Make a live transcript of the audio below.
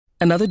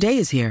Another day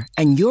is here,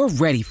 and you're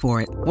ready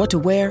for it. What to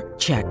wear?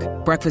 Check.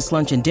 Breakfast,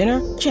 lunch, and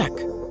dinner? Check.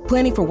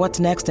 Planning for what's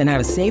next and how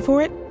to save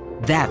for it?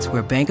 That's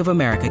where Bank of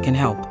America can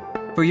help.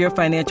 For your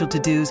financial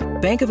to-dos,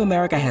 Bank of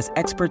America has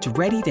experts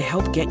ready to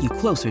help get you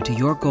closer to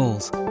your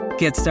goals.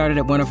 Get started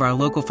at one of our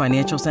local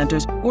financial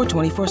centers or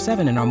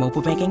 24/7 in our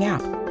mobile banking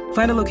app.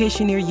 Find a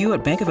location near you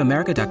at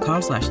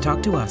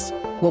bankofamerica.com/talktous.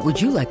 What would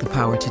you like the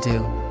power to do?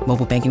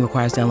 Mobile banking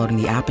requires downloading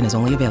the app and is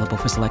only available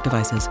for select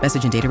devices.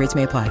 Message and data rates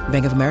may apply.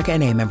 Bank of America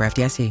N.A., member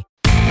FDIC.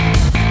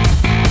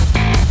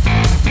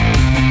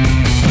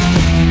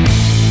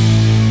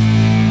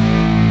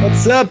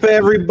 What's up,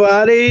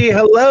 everybody?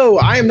 Hello.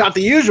 I am not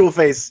the usual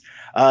face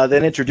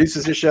that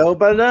introduces the show,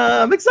 but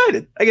I'm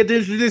excited. I get to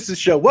introduce the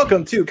show.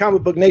 Welcome to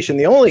Comic Book Nation,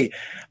 the only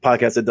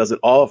podcast that does it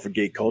all for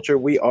geek culture.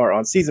 We are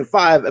on season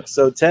 5,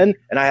 episode 10,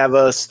 and I have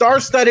a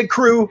star-studded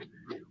crew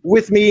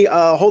with me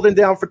holding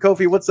down for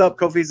Kofi. What's up?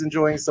 Kofi's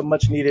enjoying some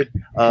much-needed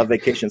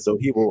vacation, so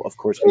he will, of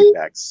course, be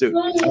back soon.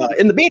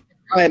 In the meantime,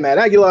 I am Matt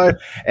Aguilar,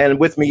 and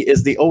with me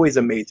is the always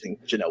amazing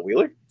Janelle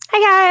Wheeler. Hi,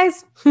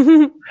 guys.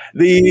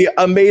 The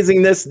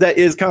amazingness that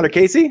is Connor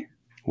Casey.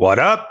 What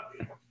up?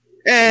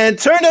 And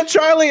Turn Up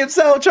Charlie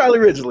himself, Charlie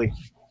Ridgely.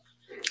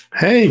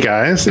 Hey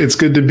guys, it's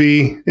good to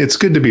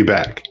be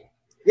back.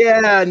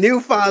 Yeah,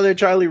 new father,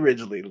 Charlie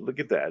Ridgely. Look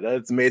at that.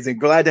 That's amazing.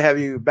 Glad to have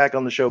you back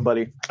on the show,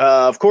 buddy.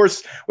 Of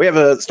course, we have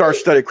a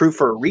star-studded crew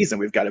for a reason.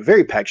 We've got a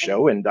very packed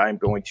show, and I'm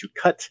going to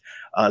cut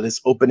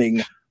this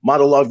opening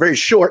monologue very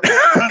short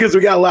because we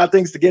got a lot of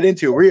things to get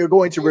into. We are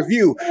going to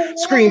review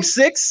Scream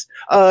 6.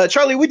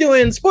 Charlie, we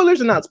doing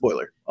spoilers or not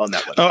spoiler on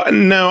that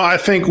one? No, I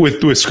think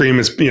with Scream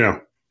is,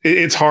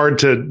 it's hard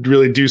to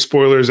really do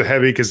spoilers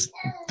heavy because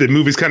the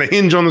movies kind of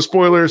hinge on the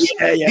spoilers,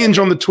 hinge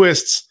on the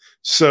twists.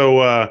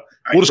 So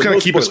we'll just kind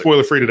of keep it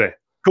spoiler free today.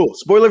 Cool.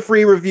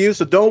 Spoiler-free review,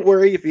 so don't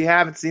worry if you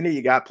haven't seen it.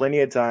 You got plenty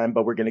of time,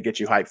 but we're going to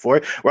get you hyped for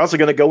it. We're also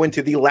going to go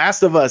into The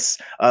Last of Us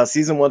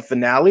season 1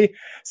 finale,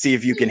 see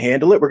if you can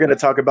handle it. We're going to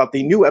talk about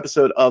the new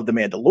episode of The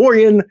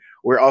Mandalorian.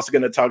 We're also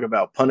going to talk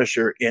about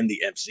Punisher in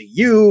the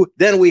MCU.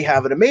 Then we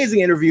have an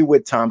amazing interview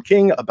with Tom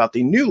King about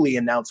the newly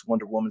announced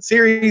Wonder Woman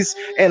series,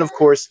 and of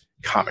course,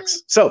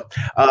 comics. So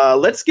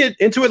let's get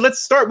into it.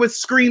 Let's start with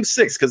Scream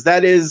 6, because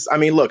that is,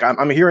 look,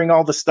 I'm hearing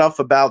all the stuff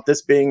about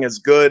this being as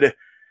good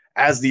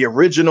as the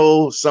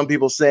original. Some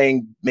people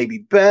saying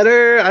maybe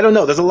better. I don't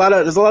know. There's a lot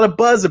of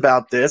buzz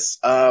about this.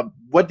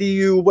 What are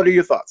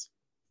your thoughts?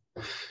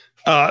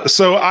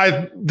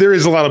 There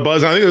is a lot of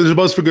buzz. I think there's a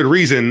buzz for good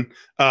reason.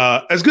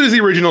 As good as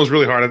the original is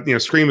really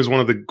hard. Scream is one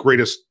of the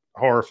greatest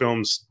horror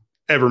films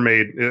ever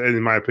made,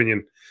 in my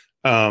opinion.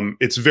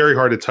 It's very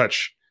hard to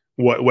touch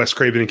what Wes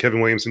Craven and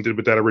Kevin Williamson did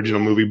with that original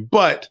movie,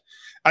 but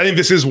I think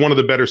this is one of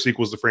the better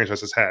sequels the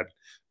franchise has had.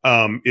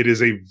 It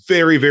is a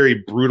very,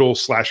 very brutal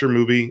slasher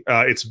movie.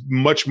 It's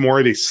much more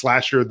of a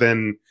slasher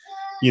than,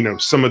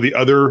 some of the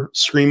other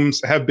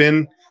Screams have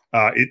been.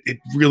 It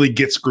really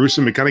gets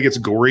gruesome. It kind of gets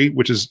gory,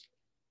 which is,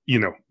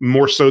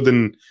 more so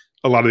than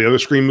a lot of the other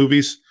Scream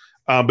movies.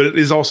 But it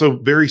is also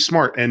very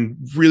smart and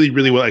really,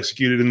 really well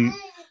executed. And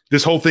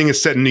this whole thing is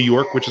set in New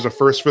York, which is a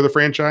first for the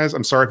franchise.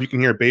 I'm sorry if you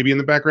can hear a baby in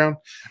the background.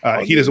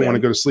 He doesn't want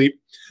to go to sleep.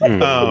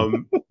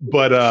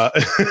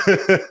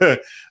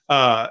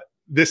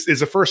 This is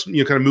the first,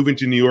 kind of moving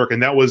to New York.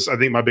 And that was, I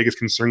think, my biggest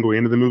concern going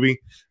into the movie.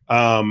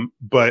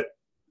 But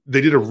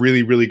they did a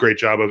really, really great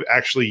job of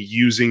actually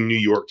using New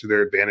York to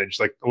their advantage.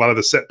 Like a lot of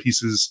the set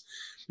pieces.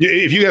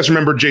 If you guys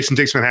remember Jason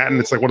Takes Manhattan,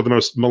 it's like one of the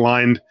most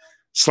maligned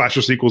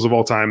slasher sequels of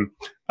all time.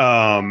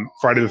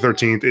 Friday the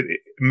 13th.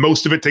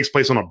 Most of it takes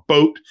place on a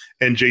boat,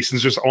 and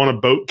Jason's just on a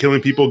boat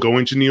killing people,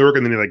 going to New York,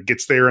 and then he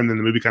gets there, and then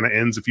the movie kind of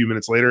ends a few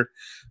minutes later.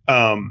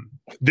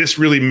 This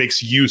really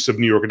makes use of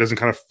New York. It doesn't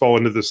kind of fall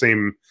into the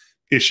same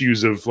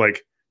issues of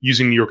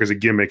using New York as a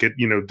gimmick.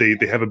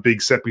 They have a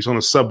big set piece on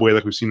a subway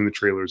like we've seen in the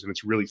trailers, and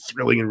it's really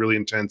thrilling and really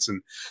intense.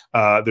 And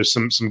there's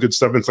some good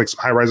stuff. It's some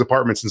high-rise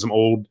apartments and some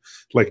old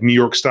New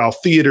York style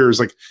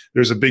theaters.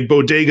 There's a big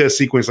bodega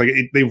sequence.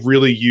 They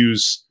really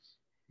use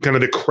kind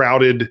of the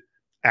crowded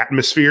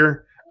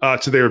atmosphere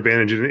to their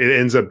advantage, and it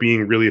ends up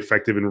being really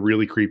effective and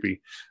really creepy.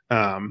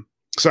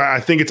 So I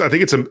think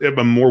it's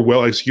a more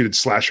well executed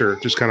slasher,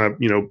 just kind of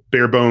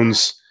bare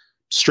bones,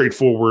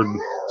 straightforward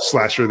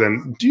slasher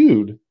than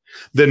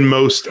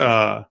most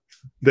of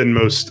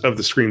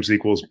the Scream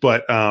sequels.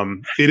 But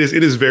it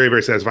is very,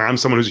 very satisfying. I'm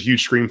someone who's a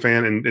huge Scream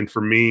fan, and for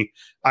me,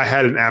 I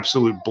had an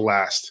absolute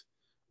blast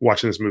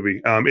watching this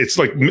movie. It's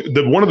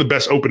one of the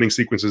best opening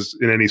sequences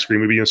in any Scream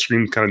movie.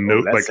 Scream kind of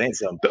note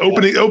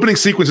the opening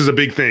sequence is a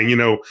big thing.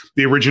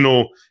 The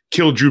original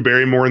killed Drew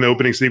Barrymore in the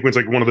opening sequence,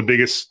 one of the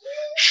biggest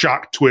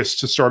shock twists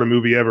to start a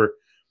movie ever.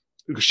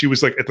 She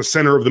was at the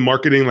center of the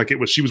marketing,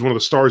 she was one of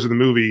the stars of the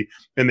movie,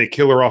 and they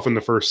kill her off in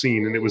the first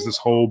scene, and it was this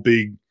whole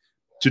big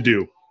to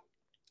do.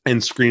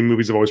 And Scream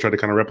movies have always tried to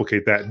kind of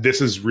replicate that.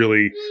 This is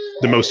really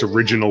the most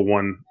original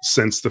one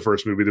since the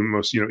first movie, the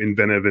most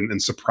inventive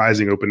and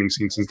surprising opening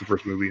scene since the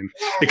first movie, and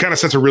it kind of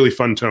sets a really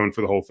fun tone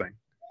for the whole thing.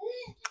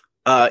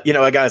 I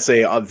gotta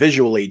say,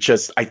 visually,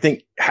 I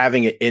think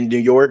having it in New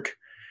York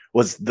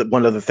was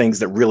one of the things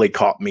that really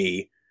caught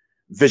me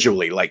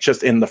visually, like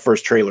just in the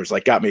first trailers,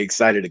 like got me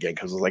excited again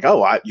because I was like,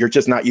 oh, you're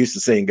just not used to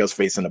seeing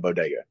Ghostface in a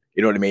bodega.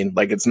 You know what I mean?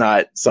 Like it's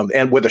not something,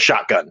 and with a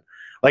shotgun,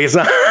 like it's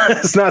not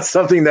it's not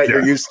something that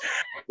you're used to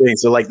seeing.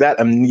 So like that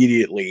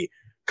immediately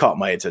caught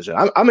my attention.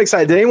 I'm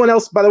excited. Did anyone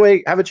else, by the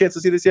way, have a chance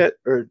to see this yet?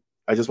 Or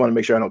I just want to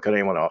make sure I don't cut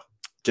anyone off.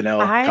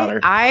 Janelle, Connor.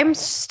 I'm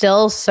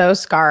still so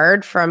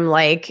scarred from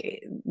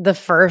like the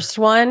first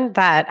one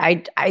that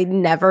I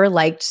never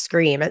liked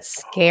Scream. It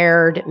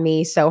scared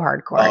me so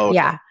hardcore. Oh,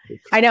 yeah.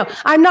 I know.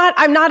 I'm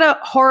not a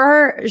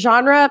horror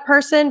genre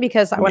person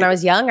because when I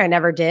was young, I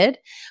never did.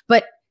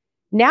 But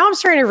now I'm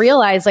starting to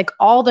realize like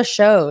all the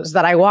shows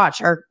that I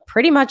watch are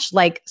pretty much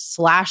like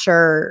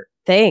slasher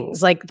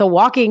things. Like The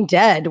Walking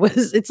Dead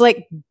it's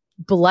like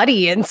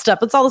bloody and stuff.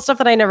 It's all the stuff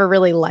that I never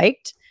really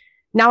liked.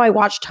 Now I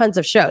watch tons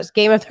of shows,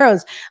 Game of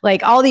Thrones,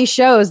 like all these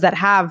shows that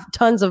have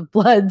tons of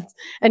blood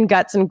and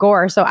guts and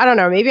gore. So I don't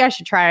know, maybe I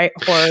should try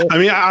horror. I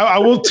mean, I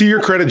will, to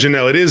your credit,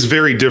 Janelle, it is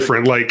very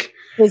different. Like,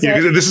 this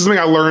is something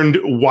I learned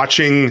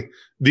watching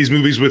these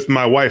movies with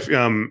my wife.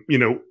 When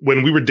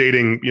we were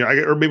dating,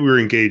 or maybe we were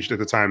engaged at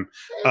the time.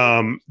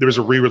 There was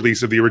a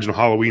re-release of the original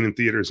Halloween in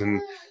theaters, and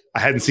I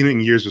hadn't seen it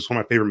in years. It was one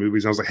of my favorite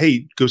movies. And I was like,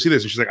 hey, go see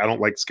this. And she's like, I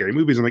don't like scary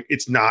movies. I'm like,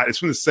 it's not. It's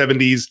from the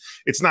 70s.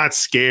 It's not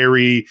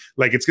scary.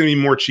 Like, it's going to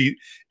be more cheap.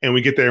 And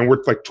we get there and we're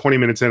like 20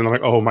 minutes in. And I'm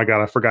like, oh my God,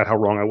 I forgot how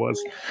wrong I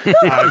was.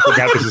 I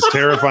forgot this is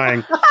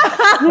terrifying.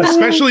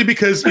 Especially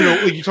because,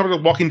 like you talk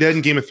about Walking Dead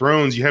and Game of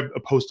Thrones, you have a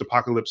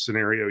post-apocalypse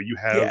scenario. You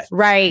have,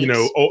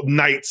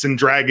 knights and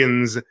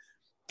dragons.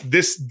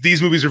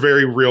 These movies are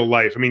very real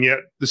life. I mean, yeah,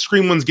 the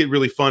Scream ones get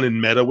really fun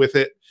and meta with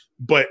it.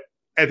 But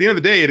at the end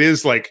of the day, it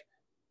is like,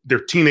 they're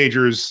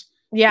teenagers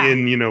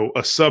in,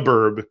 a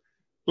suburb.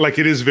 Like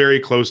it is very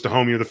close to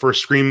home. The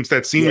first Screams,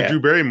 that scene with Drew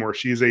Barrymore,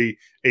 she's a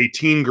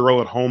teen girl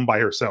at home by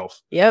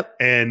herself. Yep.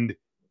 And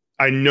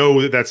I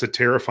know that that's a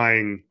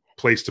terrifying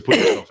place to put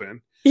yourself in.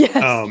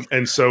 Yes.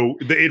 And so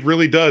it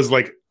really does,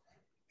 like,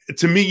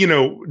 to me,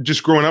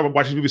 just growing up and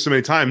watching movies so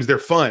many times, they're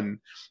fun,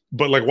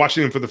 but like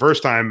watching them for the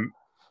first time,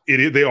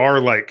 they are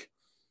like,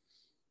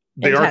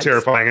 they are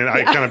terrifying. And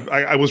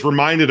I was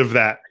reminded of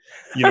that.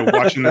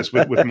 Watching this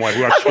with my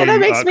wife. That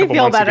makes me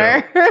feel better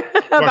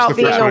about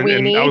being a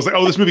weenie. And I was like,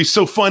 oh, this movie's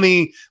so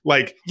funny.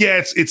 Like,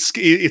 yeah,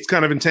 it's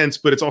kind of intense,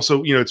 but it's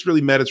also, it's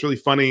really meta. It's really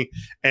funny.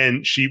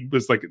 And she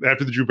was like,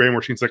 after the Drew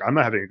Barrymore, she's like, I'm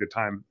not having a good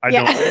time. I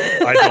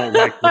don't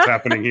like what's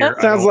happening here.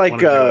 Sounds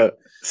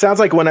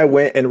like when I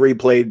went and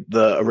replayed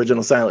the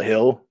original Silent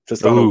Hill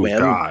just on a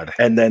whim,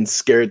 and then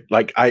scared.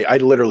 Like I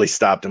literally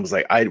stopped and was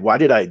like, why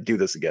did I do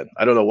this again?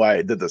 I don't know why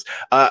I did this.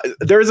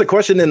 There is a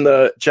question in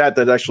the chat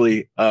that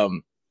actually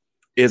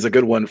is a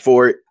good one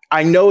for.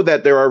 I know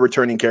that there are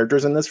returning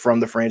characters in this from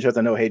the franchise.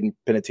 I know Hayden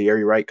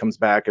Panettiere, right, comes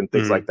back and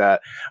things like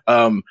that.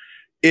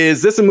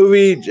 Is this a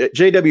movie?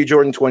 JW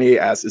Jordan 28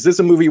 asks, is this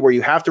a movie where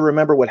you have to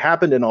remember what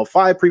happened in all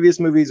 5 previous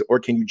movies, or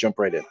can you jump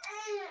right in?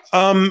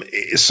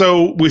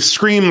 So with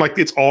Scream, like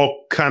it's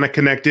all kind of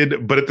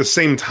connected, but at the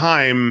same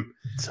time,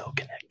 so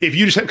connected. If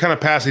you just have kind of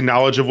passing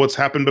knowledge of what's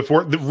happened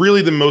before,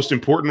 really the most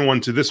important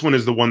one to this one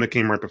is the one that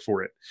came right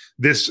before it.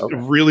 This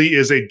really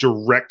is a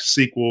direct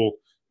sequel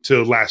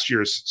to last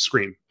year's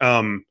Scream.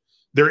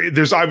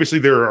 There's obviously,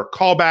 there are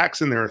callbacks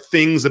and there are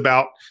things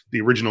about the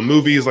original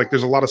movies. Like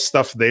there's a lot of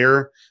stuff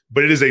there,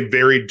 but it is a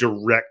very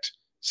direct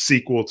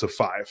sequel to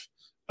 5.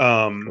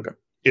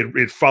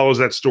 It follows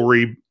that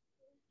story,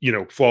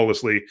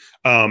 flawlessly.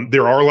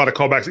 There are a lot of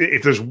callbacks.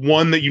 If there's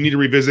one that you need to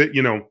revisit,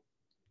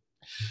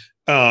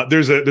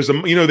 there's a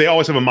they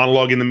always have a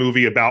monologue in the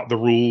movie about the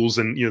rules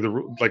and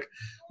like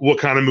what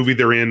kind of movie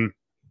they're in,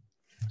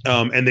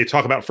 and they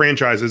talk about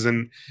franchises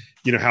and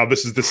how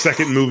this is the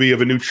second movie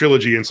of a new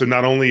trilogy, and so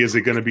not only is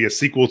it going to be a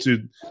sequel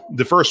to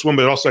the first one,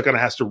 but it also kind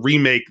of has to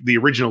remake the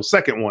original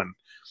second one.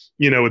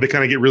 They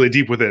kind of get really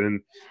deep with it,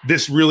 and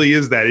this really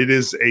is that. It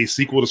is a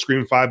sequel to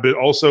Scream 5, but it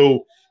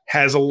also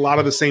has a lot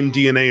of the same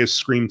DNA as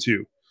Scream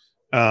 2.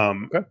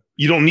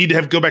 You don't need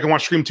to go back and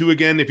watch Scream 2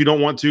 again if you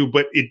don't want to,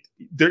 but it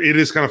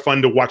is kind of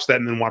fun to watch that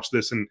and then watch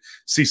this and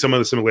see some of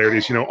the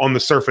similarities. On the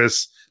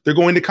surface, they're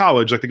going to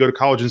college, like they go to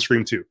college in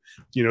Scream 2.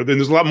 Then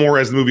there's a lot more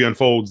as the movie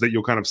unfolds that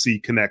you'll kind of see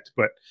connect,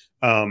 but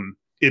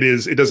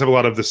it does have a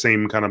lot of the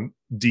same kind of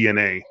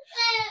DNA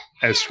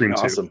as Scream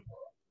 2.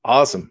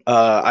 Awesome.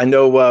 I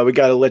know we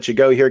got to let you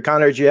go here.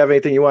 Connor, do you have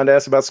anything you wanted to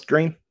ask about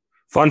Scream?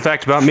 Fun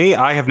fact about me,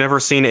 I have never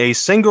seen a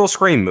single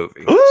Scream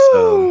movie.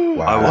 Ooh,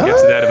 so I will get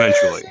to that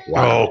eventually.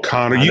 Wow. Oh,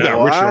 Connor, you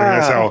got Rich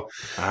on.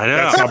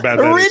 That's how bad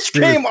that Rich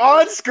came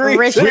on Scream.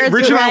 Rich and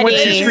I went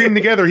to Scream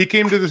together. He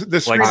came to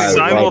the Scream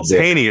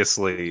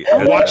simultaneously.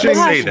 Watching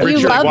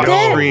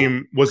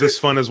Scream was as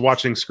fun as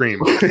watching Scream.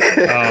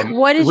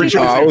 What did Richard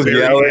you think? is a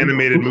very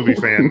animated movie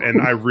fan,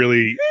 and I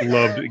really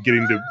loved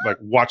getting to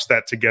watch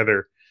that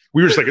together.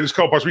 We were just this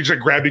couple parts. We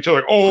just grabbed each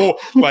other,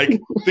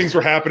 things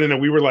were happening,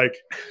 and we were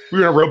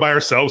in a row by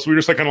ourselves. We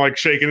were just kind of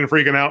shaking and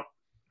freaking out.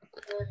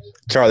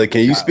 Charlie,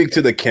 can you speak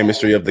to the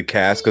chemistry of the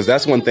cast? Because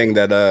that's one thing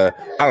that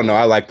I don't know,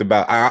 I liked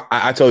about.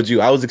 I told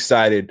you I was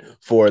excited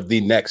for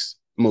the next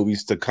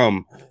movies to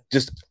come.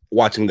 Just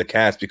watching the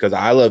cast because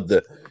I love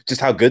the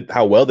just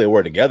how well they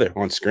were together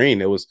on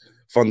screen. It was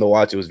fun to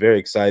watch. It was very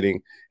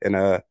exciting, and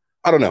I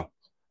don't know.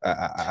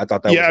 I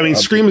thought that. Yeah, I mean,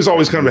 Scream has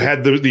always kind of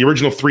had the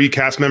original 3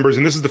 cast members,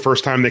 and this is the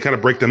first time they kind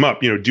of break them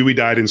up. Dewey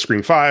died in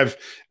Scream 5,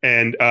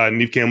 and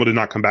Neve Campbell did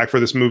not come back for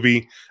this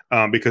movie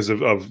because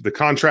of the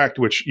contract,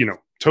 which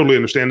totally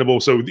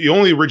understandable. So the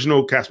only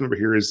original cast member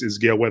here is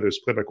Gale Weathers,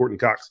 played by Courtney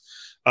Cox.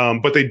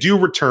 But they do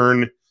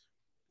return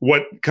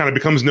what kind of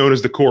becomes known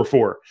as the core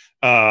 4.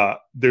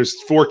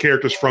 There's 4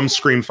 characters from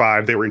Scream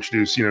 5. They were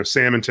introduced,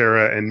 Sam and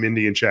Tara and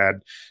Mindy and Chad,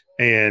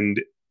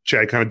 and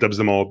Chad kind of dubs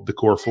them all the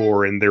core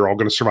 4, and they're all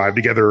going to survive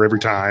together every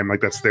time. Like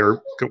that's what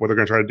they're going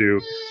to try to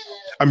do.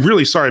 I'm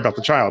really sorry about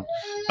the child.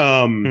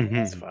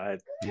 It's fine,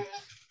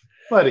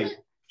 buddy.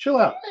 Chill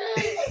out.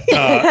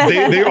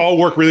 They all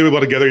work really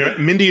well together.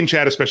 Mindy and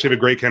Chad especially have a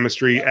great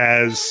chemistry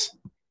as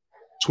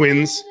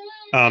twins.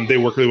 They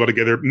work really well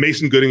together.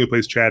 Mason Gooding, who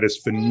plays Chad, is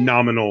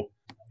phenomenal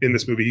in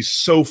this movie. He's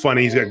so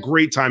funny. He's got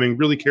great timing,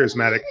 really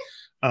charismatic.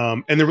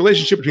 And the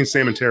relationship between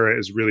Sam and Tara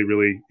is really,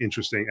 really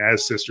interesting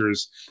as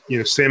sisters.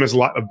 Sam has a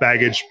lot of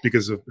baggage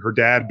because of her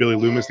dad, Billy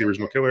Loomis, the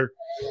original killer,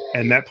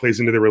 and that plays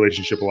into their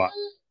relationship a lot.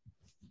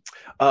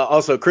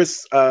 Also,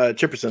 Chris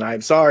Chipperson,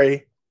 I'm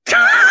sorry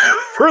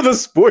for the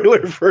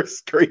spoiler for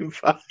Scream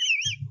 5.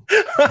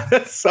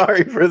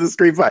 Sorry for the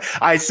Scream 5.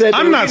 I said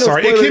I'm not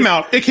sorry. Spoilers.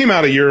 It came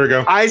out a year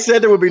ago. I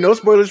said there would be no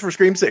spoilers for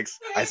Scream 6.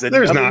 I said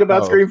there's nothing not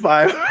about Scream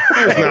 5.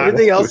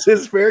 Everything else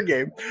is fair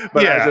game.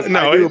 But yeah,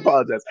 I do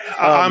apologize.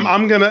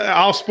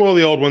 I'll spoil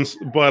the old ones,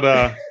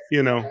 but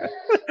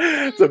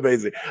it's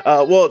amazing.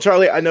 Well,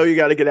 Charlie, I know you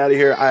got to get out of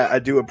here. I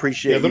do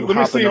appreciate you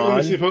hopping on. Let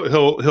me see if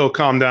he'll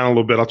calm down a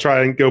little bit. I'll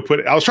try and go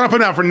I was trying to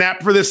put out for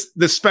Nap for this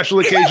special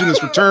occasion,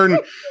 this return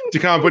to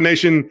Comic Book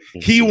Nation.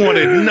 He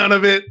wanted none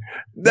of it.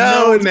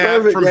 No Nap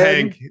perfect, from man.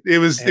 Hank. It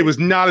was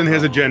not in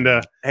his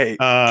agenda. Hey,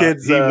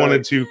 kids, he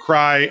wanted to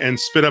cry and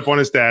spit up on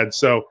his dad.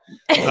 So,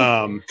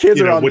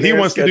 kids what he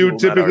wants to do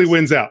typically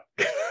wins out.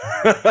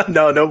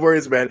 No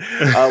worries, man.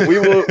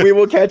 We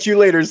will catch you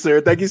later,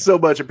 sir. Thank you so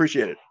much.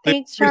 Appreciate it.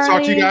 Thanks, Good to Charlie.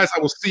 talk to you guys. I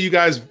will see you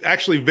guys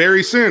actually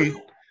very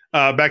soon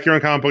back here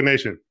on Comic Book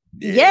Nation.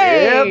 Yay,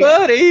 yeah,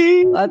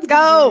 buddy. Let's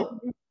go.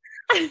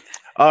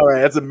 All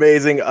right, that's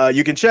amazing.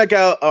 You can check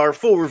out our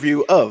full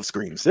review of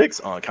Scream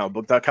 6 on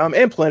comicbook.com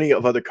and plenty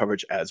of other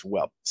coverage as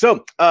well.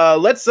 So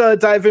let's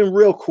dive in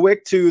real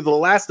quick to The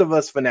Last of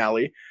Us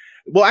finale.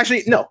 Well,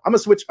 actually, no, I'm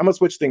gonna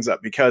switch things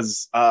up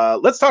because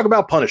let's talk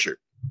about Punisher.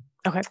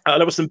 Okay.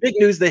 There was some big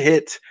news that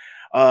hit.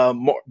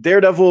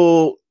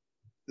 Daredevil's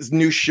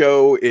new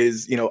show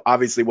is,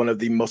 obviously one of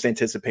the most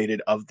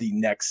anticipated of the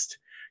next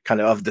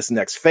of this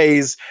next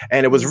phase.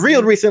 And it was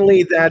revealed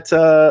recently that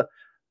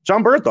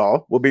John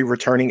Bernthal will be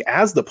returning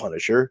as the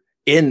Punisher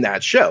in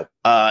that show.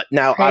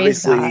 Now,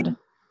 Praise obviously, God.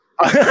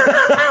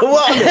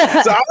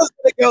 well,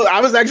 so I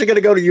was actually going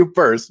to go to you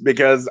first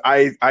because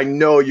I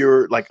know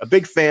you're like a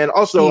big fan.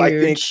 Also,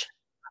 Huge.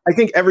 I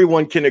think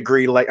everyone can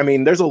agree.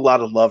 There's a lot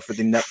of love for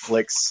the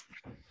Netflix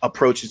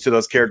approaches to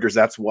those characters.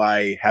 That's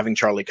why having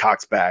Charlie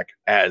Cox back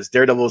as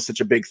Daredevil is such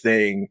a big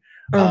thing.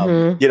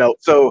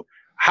 So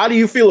how do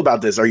you feel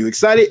about this? Are you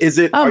excited? Is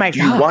it? Oh my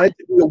do you want it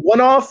to be a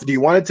one-off? Do you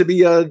want it to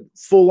be a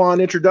full-on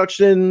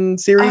introduction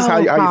series? How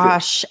you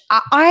gosh,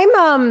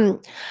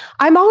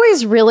 I'm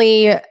always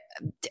really.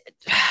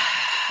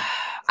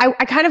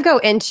 I kind of go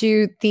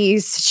into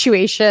these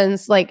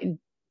situations like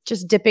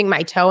just dipping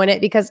my toe in it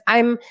because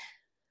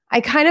I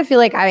kind of feel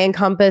like I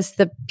encompass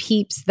the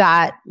peeps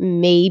that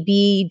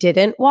maybe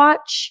didn't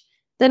watch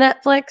the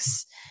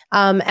Netflix.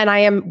 And I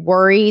am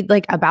worried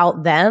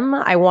about them.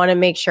 I want to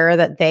make sure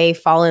that they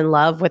fall in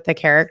love with the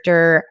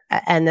character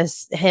and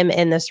him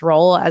in this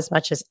role as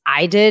much as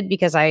I did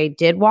because I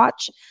did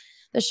watch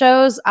the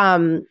shows.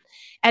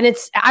 And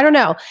I don't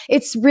know,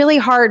 it's really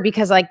hard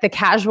because the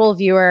casual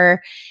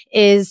viewer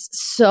is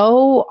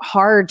so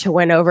hard to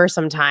win over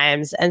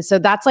sometimes. And so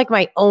that's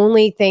my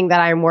only thing that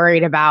I'm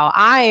worried about.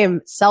 I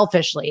am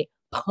selfishly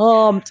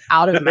pumped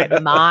out of my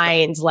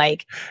mind.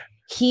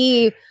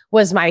 He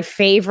was my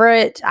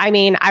favorite.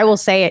 I will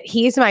say it.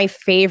 He's my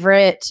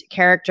favorite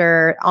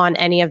character on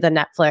any of the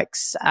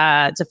Netflix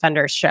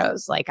Defenders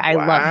shows. I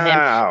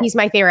love him. He's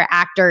my favorite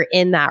actor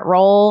in that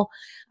role.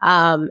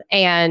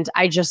 And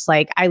I just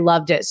I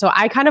loved it. So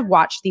I kind of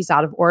watched these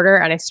out of order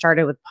and I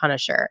started with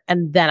Punisher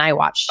and then I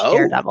watched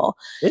Daredevil.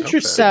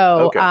 Interesting.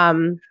 So,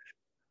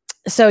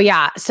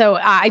 So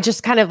I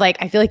just kind of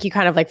I feel like you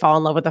kind of fall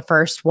in love with the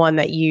first one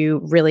that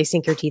you really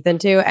sink your teeth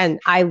into. And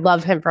I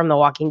love him from The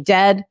Walking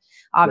Dead,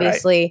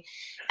 obviously. Right.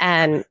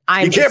 And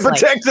you can't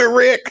protect her,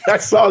 Rick. I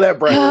saw that,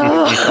 Brandon.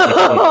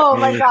 Oh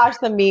my gosh,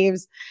 the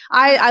memes.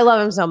 I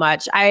love him so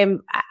much. I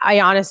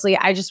honestly,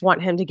 I just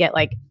want him to get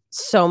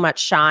so much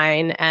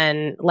shine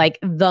and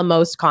the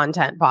most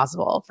content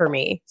possible for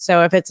me.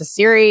 So if it's a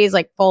series,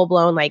 full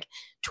blown,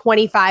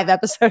 25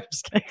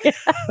 episodes,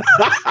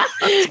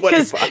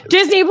 because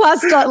Disney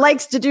Plus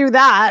likes to do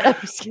that. I'm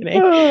just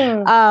kidding.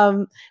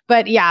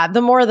 But yeah,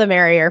 the more the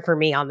merrier for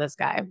me on this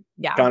guy.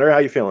 Yeah. Connor, how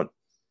you feeling?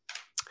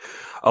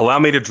 Allow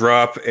me to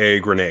drop a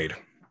grenade.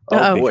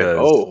 Oh boy!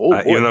 Because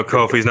Boy. even though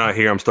Kofi's not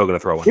here, I'm still going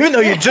to throw one. Even though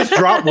you just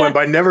dropped one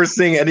by never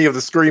seeing any of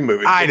the Scream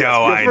movies. I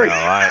know. I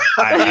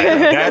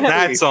know.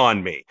 That's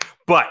on me.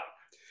 But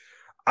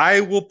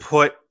I will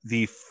put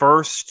the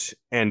first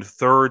and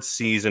third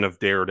season of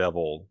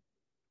Daredevil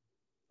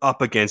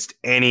up against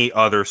any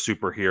other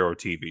superhero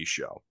TV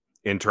show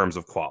in terms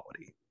of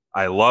quality.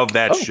 I love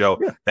that show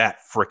that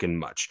freaking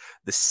much.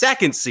 The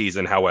second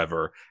season,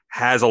 however,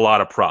 has a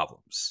lot of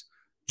problems.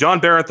 John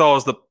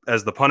Barenthal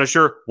as the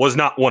Punisher was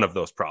not one of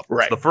those problems.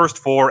 Right. The first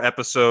 4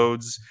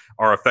 episodes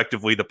are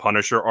effectively the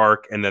Punisher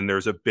arc, and then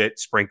there's a bit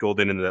sprinkled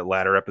in the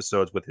latter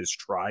episodes with his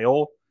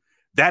trial.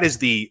 That is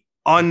the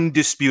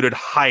undisputed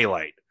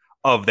highlight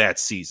of that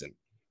season.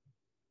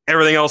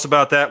 Everything else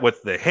about that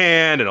with the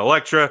Hand and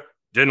Elektra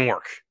didn't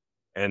work.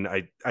 And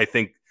I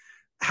think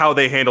how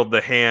they handled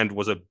the Hand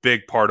was a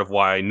big part of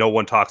why no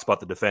one talks about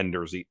the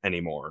Defenders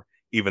anymore,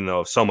 even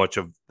though so much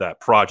of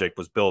that project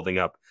was building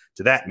up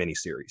to that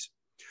miniseries.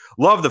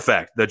 Love the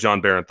fact that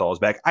John Barenthal is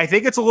back. I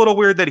think it's a little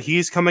weird that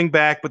he's coming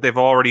back, but they've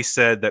already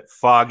said that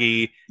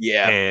Foggy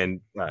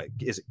and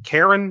is it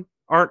Karen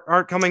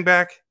aren't coming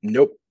back?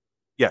 Nope.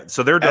 Yeah,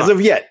 so they're done.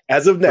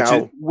 As of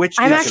now, which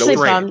I'm is actually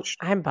strange.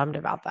 bummed. I'm bummed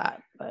about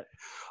that, but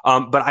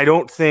I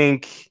don't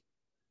think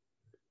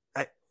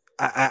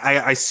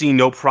I see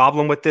no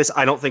problem with this.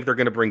 I don't think they're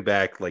going to bring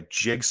back like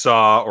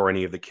Jigsaw or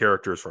any of the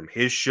characters from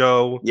his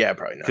show. Yeah,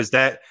 probably not. Because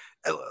that,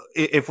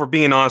 if we're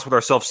being honest with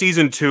ourselves,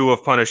 season 2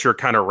 of Punisher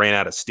kind of ran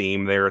out of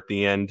steam there at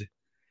the end.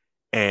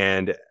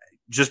 And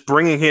just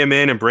bringing him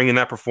in and bringing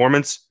that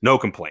performance, no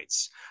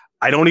complaints.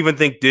 I don't even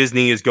think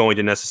Disney is going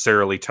to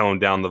necessarily tone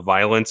down the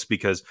violence,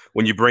 because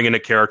when you bring in a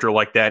character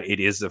like that, it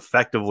is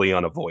effectively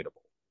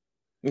unavoidable.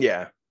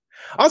 Yeah.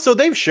 Also,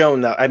 they've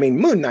shown that, I mean,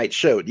 Moon Knight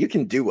showed you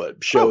can do a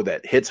show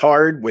that hits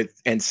hard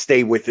and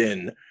stay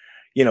within,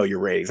 your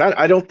ratings.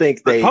 I don't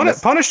think they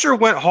Punisher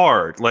went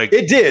hard. Like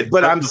it did,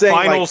 but I'm saying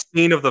the final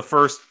scene of the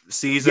first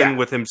season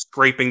with him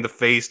scraping the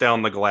face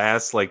down the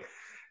glass, like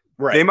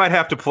they might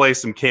have to play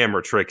some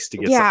camera tricks to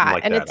get something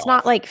like that. And it's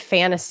not like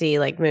fantasy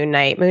like Moon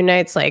Knight. Moon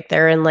Knight's like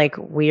they're in like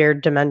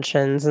weird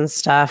dimensions and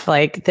stuff.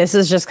 Like this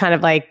is just kind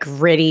of like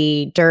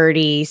gritty,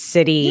 dirty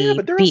city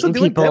beating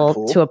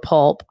people to a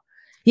pulp.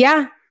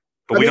 Yeah.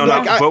 But we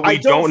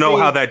don't know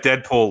how that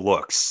Deadpool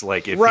looks.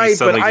 Like if he's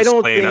suddenly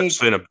just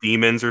playing up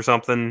demons or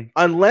something.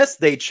 Unless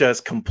they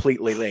just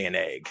completely lay an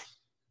egg.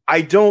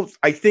 I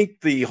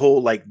think the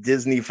whole like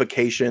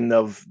Disney-fication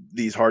of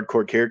these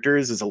hardcore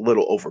characters is a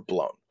little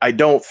overblown. I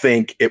don't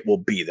think it will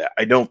be that.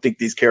 I don't think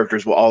these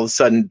characters will all of a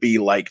sudden be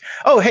like,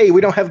 oh, hey, we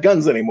don't have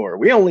guns anymore.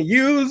 We only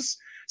use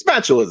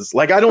spatulas.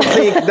 Like, I don't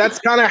think that's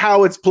kind of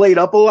how it's played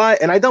up a lot.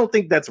 And I don't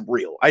think that's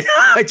real.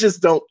 I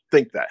just don't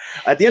think that.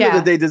 At the end of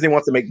the day, Disney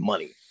wants to make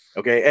money.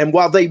 Okay. And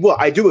while they will,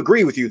 I do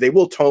agree with you, they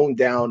will tone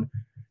down.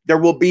 There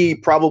will be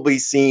probably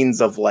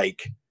scenes of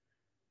like,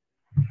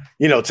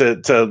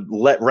 to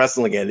let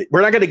wrestling in.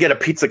 We're not going to get a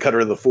pizza cutter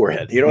to the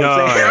forehead. You know what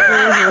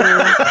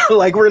I'm saying?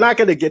 Like, we're not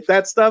going to get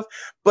that stuff,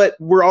 but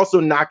we're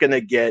also not going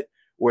to get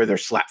where they're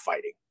slap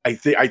fighting. I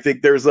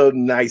think there's a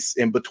nice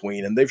in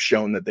between, and they've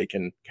shown that they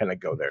can kind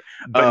of go there.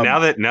 But now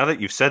that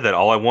you've said that,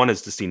 all I want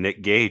is to see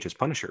Nick Gage as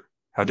Punisher.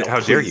 How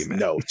dare you, man?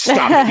 No,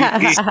 stop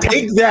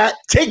it.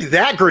 Take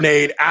that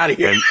grenade out of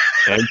here.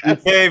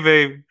 Hey,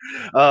 babe.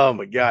 Oh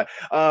my God.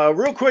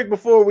 Real quick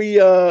before we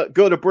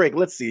go to break,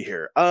 let's see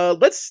here.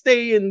 Let's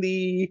stay in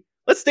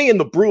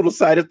the brutal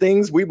side of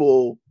things. We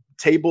will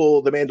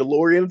table the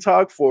Mandalorian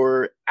talk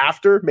for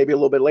after, maybe a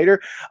little bit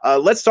later.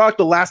 Let's talk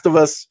the Last of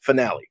Us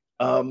finale.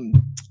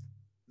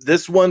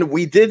 This one,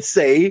 we did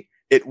say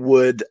it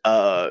would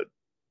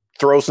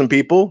throw some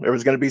people. There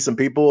was going to be some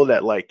people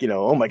that like,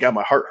 oh my God,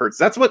 my heart hurts.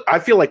 That's what I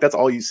feel like. That's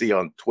all you see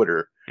on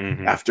Twitter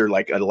after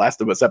like a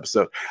Last of Us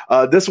episode.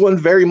 This one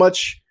very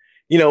much,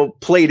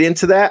 played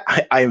into that.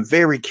 I am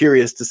very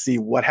curious to see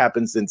what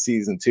happens in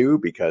season 2,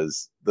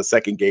 because the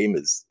second game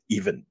is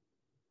even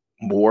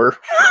more,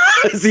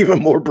 it's even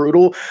more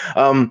brutal.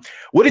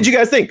 What did you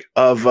guys think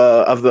of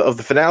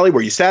the finale?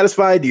 Were you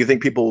satisfied? Do you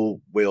think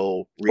people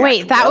will react?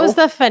 Wait, that was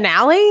the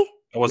finale?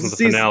 That wasn't the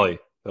finale.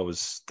 That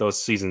was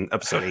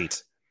episode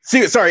 8.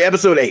 Sorry,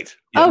 episode 8.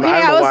 Yeah, okay,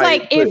 I was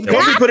like, if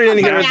Kofi put it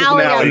in here as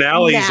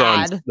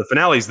the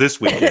finale's this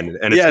weekend,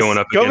 and it's going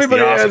up against the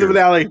Oscars. The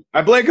finale.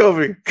 I blame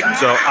Kofi.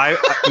 So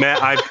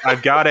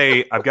I've got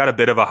a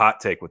bit of a hot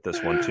take with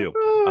this one too.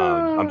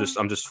 I'm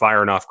just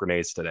firing off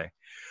grenades today.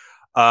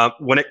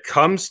 When it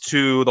comes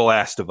to The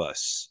Last of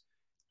Us,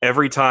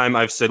 every time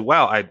I've said,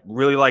 wow, I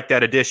really like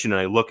that addition, and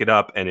I look it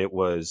up and it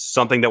was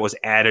something that was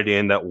added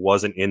in that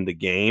wasn't in the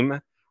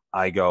game,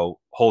 I go,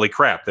 holy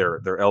crap,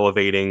 they're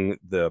elevating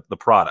the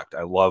product.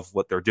 I love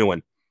what they're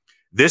doing.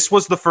 This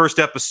was the first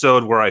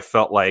episode where I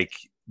felt like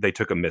they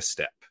took a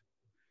misstep,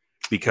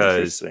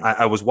 because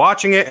I was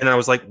watching it and I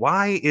was like,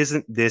 why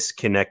isn't this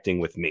connecting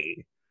with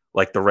me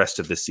like the rest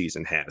of the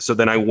season has? So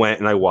then I went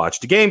and I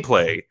watched a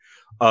gameplay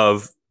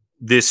of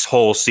this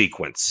whole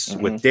sequence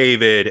with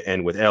David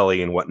and with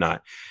Ellie and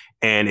whatnot.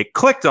 And it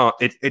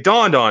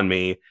dawned on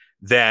me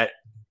that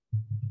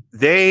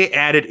they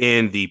added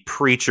in the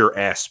preacher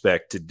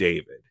aspect to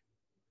David.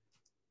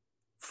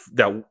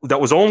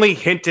 that was only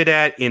hinted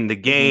at in the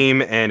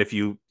game. And if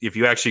you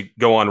actually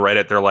go on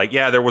Reddit, they're like,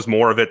 yeah, there was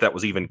more of it that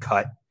was even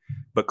cut,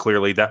 but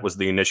clearly that was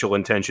the initial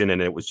intention,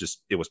 and it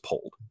was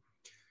pulled.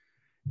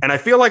 And I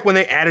feel like when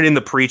they added in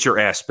the preacher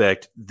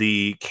aspect,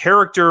 the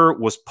character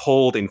was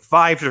pulled in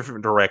 5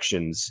 different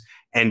directions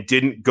and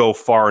didn't go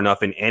far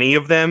enough in any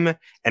of them.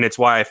 And it's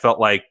why I felt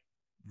like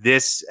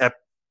a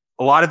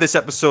lot of this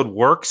episode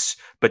works,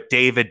 but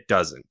David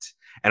doesn't.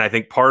 And I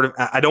think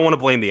I don't want to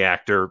blame the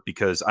actor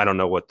because I don't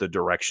know what the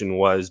direction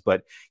was,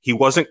 but he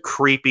wasn't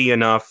creepy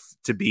enough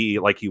to be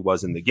like he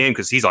was in the game,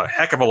 because he's a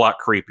heck of a lot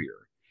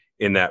creepier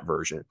in that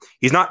version.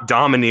 He's not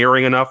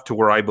domineering enough to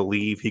where I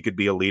believe he could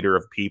be a leader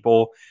of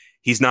people.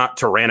 He's not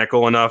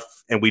tyrannical enough,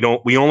 and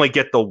we only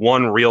get the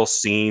one real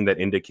scene that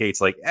indicates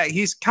like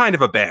he's kind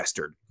of a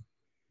bastard.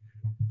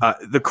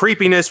 The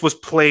creepiness was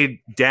played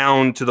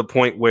down to the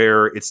point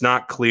where it's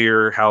not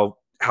clear how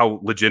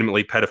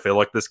legitimately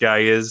pedophilic this guy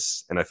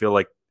is, and I feel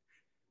like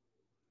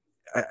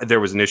there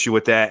was an issue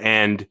with that.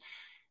 And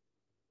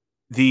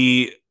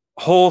the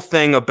whole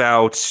thing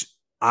about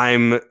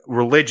I'm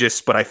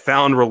religious, but I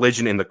found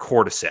religion in the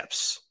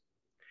cordyceps,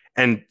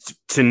 and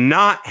to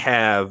not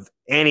have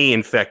any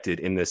infected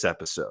in this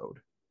episode,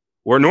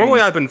 where normally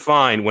I've been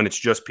fine when it's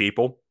just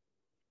people,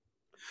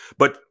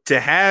 but to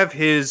have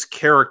his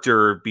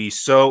character be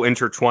so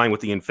intertwined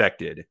with the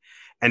infected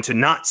and to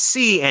not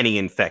see any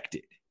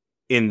infected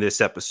in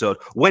this episode,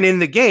 when in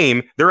the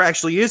game there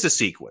actually is a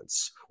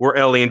sequence where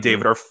Ellie and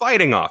David are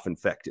fighting off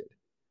infected.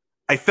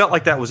 I felt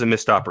like that was a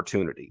missed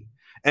opportunity.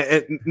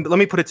 And let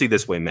me put it to you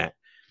this way, Matt.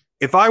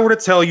 If I were to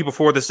tell you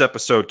before this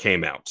episode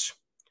came out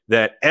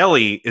that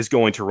Ellie is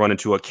going to run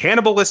into a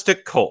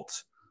cannibalistic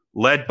cult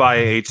led by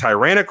a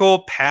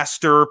tyrannical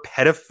pastor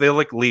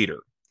pedophilic leader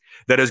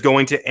that is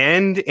going to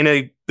end in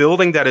a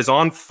building that is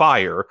on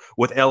fire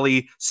with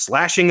Ellie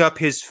slashing up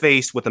his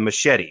face with a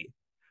machete,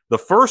 the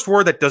first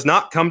word that does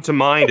not come to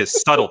mind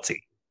is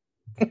subtlety.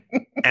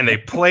 And they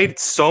played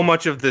so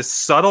much of this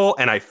subtle,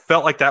 and I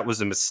felt like that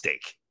was a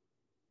mistake.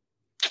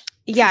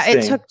 Yeah,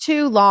 it took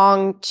too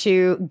long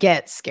to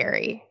get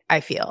scary,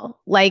 I feel.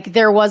 Like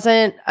there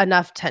wasn't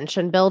enough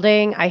tension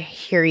building. I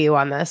hear you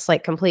on this,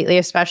 like completely,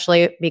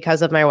 especially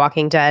because of my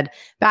Walking Dead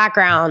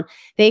background.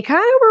 They kind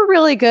of were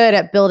really good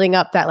at building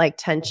up that like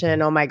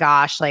tension. Oh my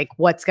gosh, like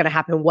what's going to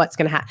happen? What's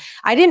going to happen?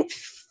 I didn't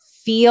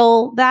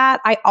feel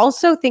that. I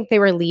also think they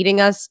were leading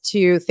us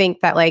to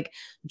think that like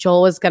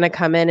Joel was going to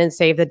come in and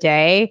save the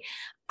day.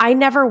 I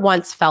never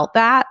once felt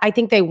that. I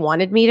think they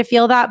wanted me to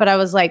feel that, but I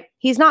was like,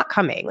 he's not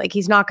coming. Like,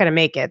 he's not going to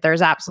make it.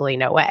 There's absolutely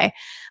no way.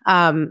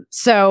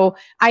 So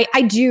I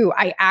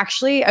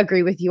actually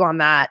agree with you on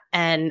that.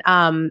 And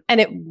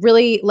it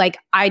really, like,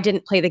 I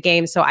didn't play the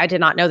game, so I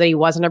did not know that he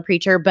wasn't a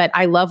preacher, but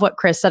I love what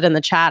Chris said in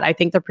the chat. I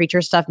think the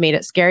preacher stuff made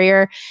it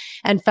scarier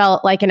and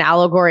felt like an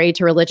allegory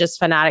to religious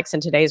fanatics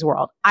in today's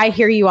world. I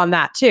hear you on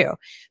that too,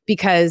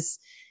 because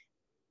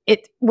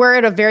we're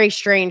at a very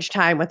strange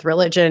time with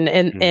religion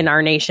in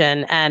our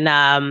nation. And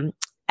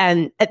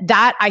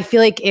that I feel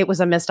like it was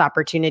a missed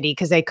opportunity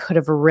because they could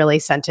have really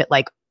sent it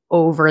like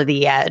over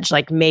the edge,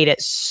 like made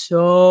it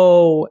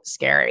so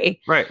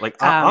scary. Right.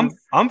 Like I'm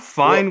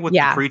fine with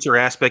the preacher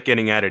aspect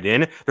getting added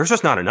in. There's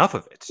just not enough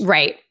of it.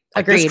 Right.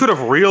 Like, agreed. this could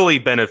have really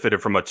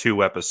benefited from a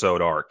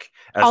 2-episode arc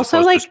as also,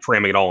 opposed like, to just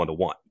cramming it all into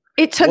one.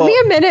 It took me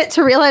a minute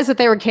to realize that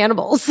they were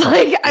cannibals.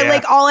 Like,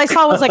 all I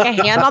saw was like a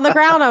hand on the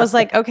ground. I was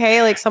like,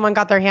 okay, like someone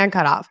got their hand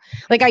cut off.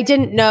 Like, I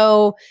didn't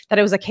know that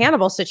it was a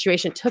cannibal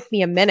situation. It took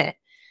me a minute.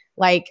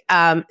 Like,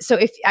 so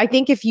I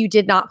think if you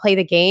did not play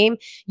the game,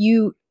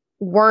 you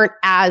weren't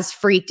as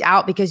freaked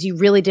out because you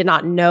really did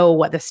not know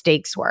what the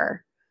stakes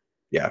were.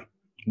 Yeah.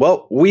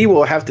 Well, we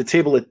will have to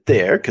table it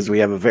there because we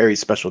have a very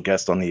special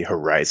guest on the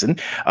horizon.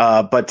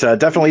 But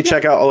definitely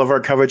check out all of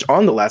our coverage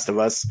on The Last of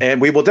Us. And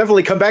we will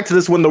definitely come back to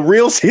this when the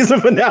real season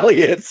finale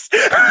hits.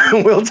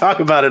 We'll talk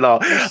about it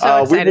all.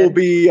 So we will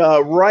be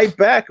right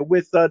back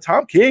with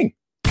Tom King.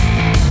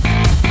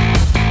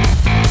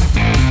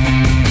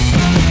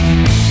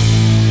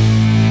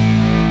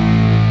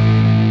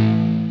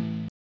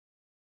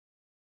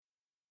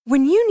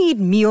 When you need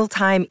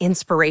mealtime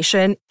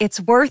inspiration, it's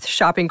worth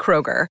shopping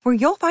Kroger, where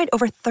you'll find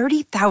over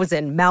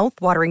 30,000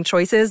 mouth-watering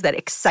choices that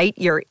excite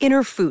your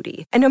inner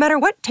foodie. And no matter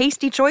what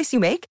tasty choice you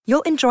make,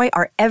 you'll enjoy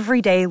our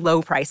everyday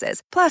low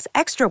prices, plus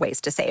extra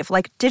ways to save,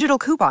 like digital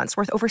coupons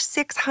worth over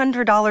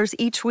 $600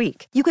 each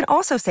week. You can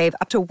also save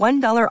up to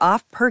 $1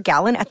 off per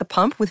gallon at the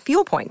pump with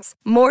fuel points.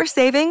 More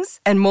savings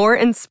and more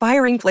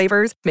inspiring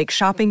flavors make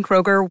shopping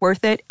Kroger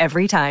worth it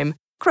every time.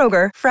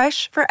 Kroger,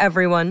 fresh for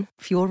everyone.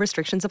 Fuel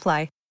restrictions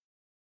apply.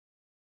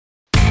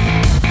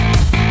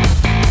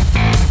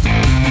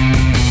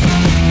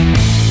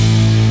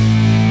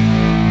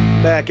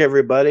 Back,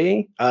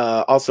 everybody.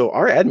 Also,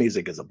 our ad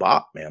music is a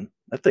bop, man.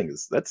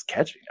 That's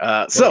catchy.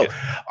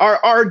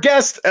 Our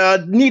guest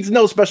needs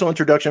no special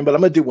introduction, but I'm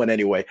gonna do one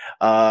anyway.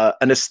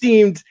 An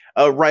esteemed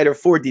writer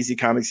for DC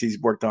Comics. He's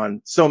worked on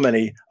so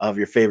many of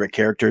your favorite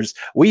characters.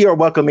 We are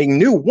welcoming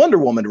new Wonder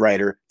Woman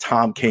writer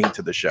Tom King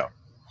to the show.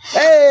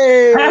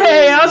 Hey,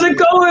 how's it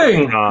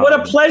going? What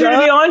a pleasure to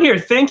John. be on here.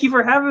 Thank you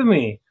for having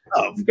me.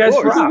 You guys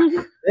course.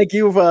 rock. Thank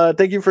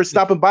you for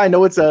stopping by. I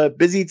know it's a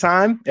busy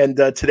time, and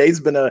today's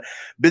been a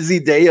busy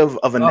day of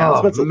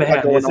announcements. Oh,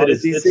 man,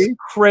 it's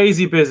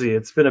crazy busy.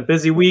 It's been a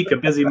busy week, a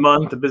busy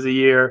month, a busy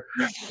year.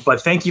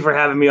 But thank you for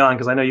having me on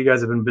because I know you guys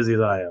have been busy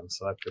as I am,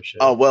 so I appreciate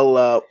it. Oh,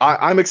 well,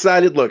 I'm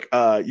excited. Look,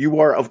 you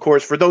are, of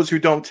course, for those who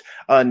don't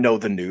know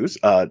the news,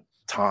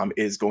 Tom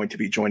is going to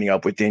be joining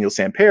up with Daniel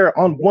Sampere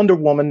on Wonder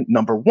Woman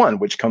 #1,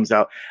 which comes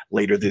out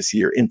later this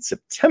year in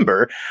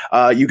September.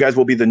 You guys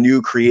will be the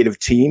new creative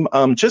team.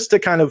 Just to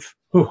kind of,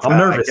 I'm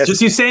nervous.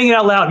 Just you saying it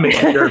out loud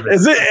makes me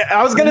nervous. Is it?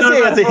 I was going to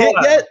say, has it hit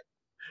yet?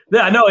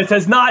 Yeah, no, it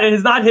has not. It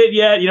has not hit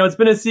yet. You know, it's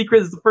been a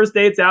secret. It's the first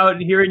day it's out,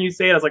 and hearing you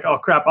say it, I was like, oh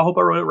crap! I hope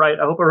I wrote it right.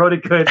 I hope I wrote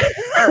it good.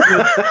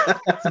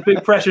 It's a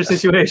big pressure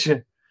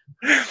situation.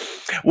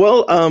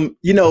 Well,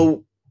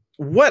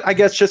 what I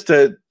guess just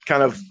to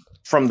kind of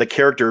from the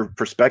character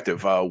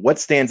perspective, what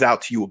stands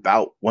out to you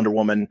about Wonder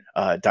Woman,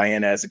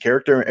 Diana as a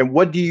character, and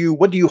what do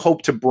you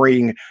hope to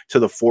bring to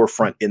the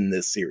forefront in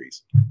this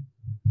series?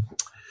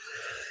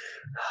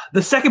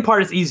 The second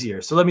part is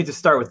easier, so let me just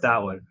start with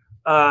that one.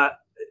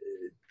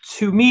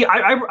 To me,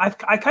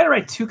 I kind of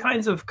write two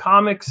kinds of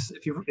comics.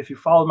 If you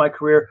followed my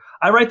career,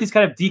 I write these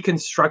kind of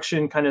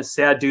deconstruction, kind of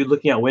sad dude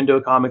looking out window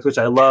comics, which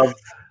I love.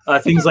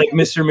 Things like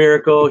Mr.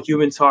 Miracle,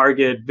 Human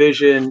Target,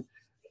 Vision.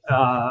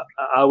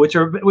 Which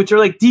are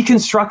like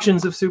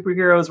deconstructions of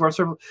superheroes where I'm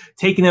sort of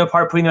taking them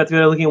apart, putting them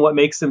together, looking at what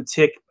makes them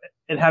tick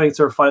and having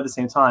sort of fun at the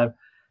same time.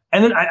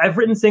 And then I've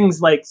written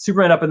things like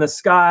Superman Up in the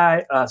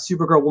Sky,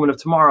 Supergirl, Woman of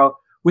Tomorrow,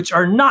 which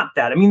are not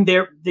that. I mean,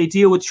 they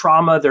deal with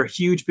trauma. They're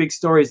huge, big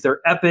stories.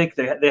 They're epic.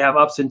 They have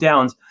ups and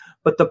downs.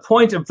 But the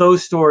point of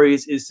those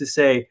stories is to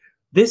say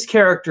this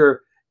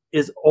character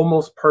is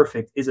almost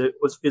perfect,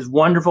 is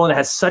wonderful, and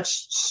has such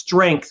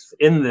strength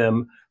in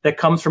them that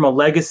comes from a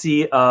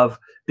legacy of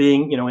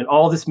being, in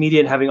all this media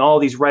and having all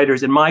these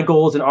writers. And my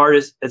goal as an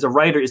artist, as a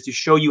writer, is to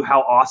show you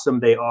how awesome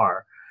they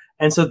are.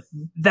 And so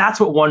that's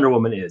what Wonder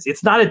Woman is.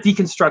 It's not a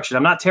deconstruction.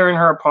 I'm not tearing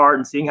her apart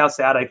and seeing how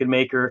sad I can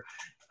make her,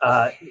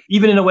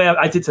 even in a way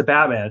I did to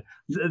Batman.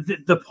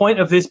 The point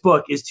of this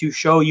book is to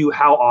show you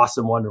how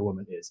awesome Wonder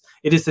Woman is.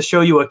 It is to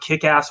show you a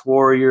kick-ass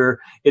warrior.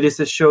 It is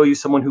to show you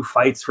someone who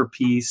fights for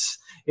peace.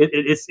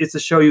 It's to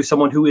show you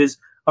someone who is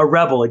a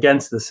rebel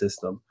against the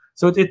system.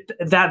 So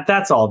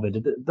that's all of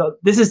it.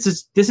 This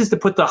is to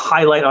put the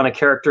highlight on a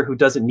character who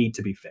doesn't need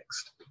to be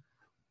fixed.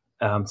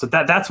 So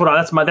that's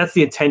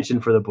the intention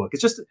for the book.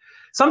 It's just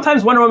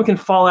sometimes Wonder Woman can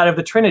fall out of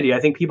the Trinity.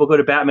 I think people go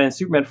to Batman and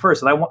Superman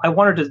first, and I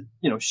want her to,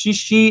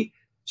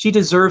 she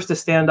deserves to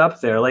stand up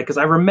there. Like, because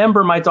I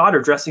remember my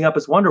daughter dressing up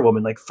as Wonder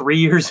Woman like 3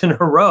 years in a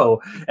row,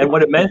 and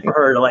what it meant for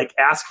her to like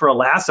ask for a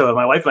lasso, and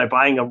my wife and I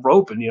buying a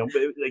rope and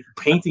like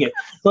painting it.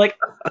 So, like,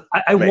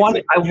 I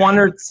want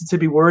her to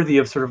be worthy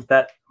of sort of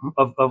that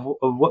of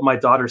what my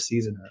daughter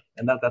sees in her,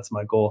 and that's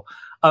my goal.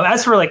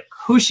 As for like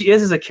who she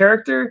is as a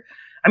character,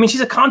 I mean,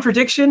 she's a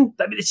contradiction.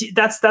 I mean,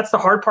 that's the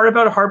hard part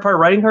about it. Hard part of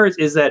writing her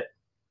is that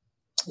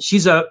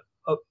she's a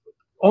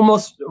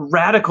almost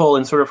radical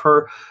in sort of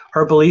her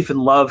belief in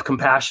love,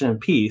 compassion, and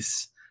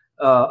peace,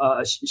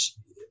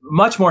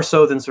 much more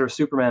so than sort of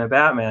Superman and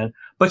Batman.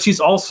 But she's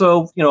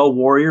also, a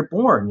warrior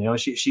born.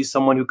 She's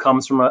someone who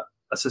comes from a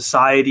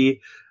society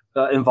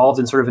involved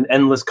in sort of an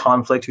endless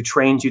conflict, who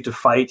trains you to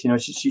fight.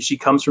 She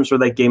comes from sort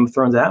of that Game of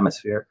Thrones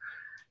atmosphere.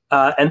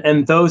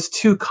 And those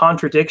two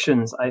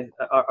contradictions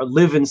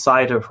live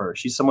inside of her.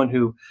 She's someone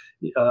who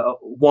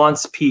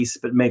wants peace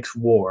but makes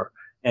war.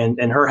 And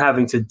her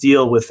having to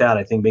deal with that,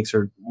 I think, makes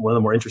her one of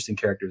the more interesting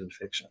characters in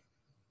fiction.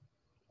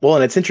 Well,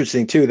 and it's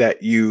interesting, too, that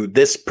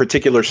this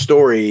particular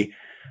story,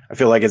 I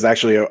feel like, is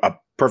actually a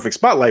perfect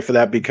spotlight for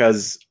that,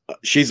 because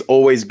she's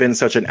always been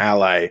such an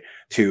ally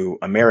to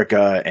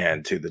America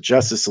and to the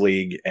Justice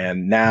League.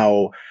 And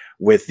now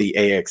with the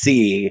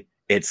AXE,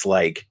 it's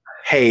like,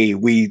 hey,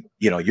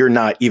 you're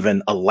not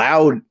even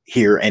allowed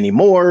here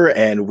anymore.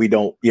 And we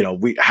don't,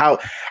 how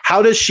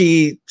does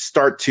she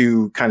start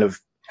to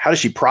how does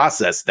she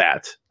process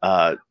that?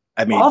 I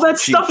mean, all that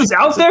stuff is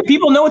out there.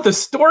 People know what the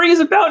story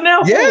is about now.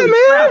 Yeah, Holy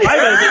man. Crap, I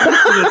gotta get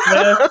into this,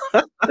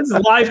 man. This is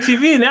live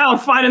TV now. I'm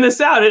finding this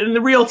out in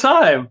the real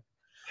time.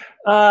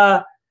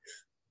 Yeah,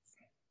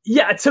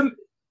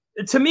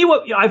 to me,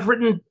 what I've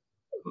written,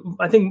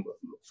 I think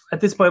at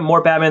this point,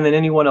 more Batman than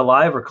anyone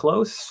alive or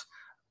close.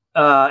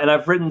 And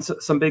I've written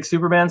some big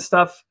Superman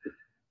stuff.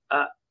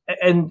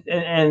 And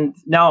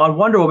now on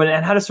Wonder Woman,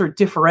 and how to sort of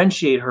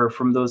differentiate her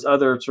from those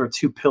other sort of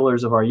two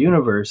pillars of our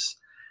universe.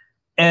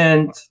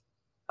 And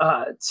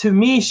to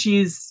me,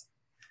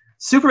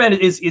 Superman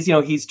is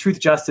he's truth,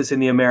 justice in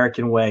the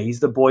American way.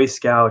 He's the Boy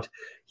Scout.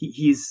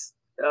 He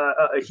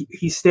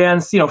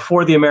stands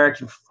for the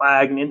American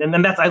flag,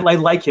 and that's I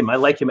like him. I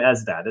like him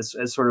as that,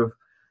 as sort of.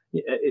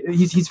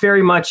 He's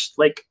very much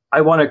like, I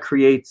want to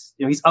create,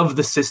 he's of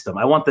the system.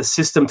 I want the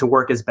system to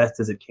work as best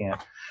as it can.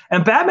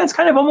 And Batman's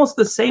kind of almost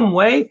the same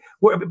way,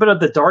 but on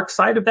the dark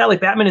side of that, like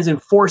Batman is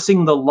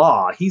enforcing the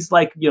law. He's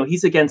like,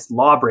 he's against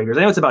lawbreakers.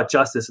 I know it's about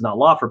justice and not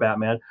law for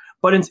Batman,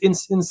 but in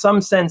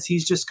some sense,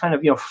 he's just kind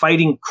of,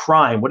 fighting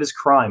crime. What is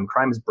crime?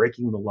 Crime is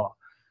breaking the law.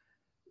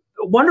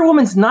 Wonder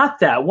Woman's not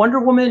that. Wonder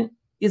Woman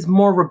is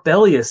more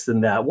rebellious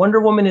than that. Wonder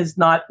Woman is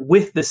not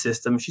with the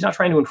system. She's not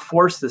trying to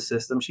enforce the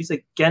system. She's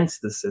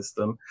against the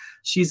system.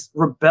 She's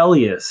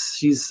rebellious.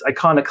 She's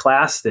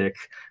iconoclastic.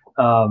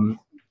 And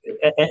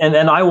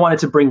I wanted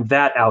to bring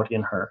that out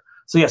in her.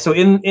 So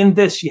in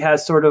this, she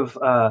has sort of,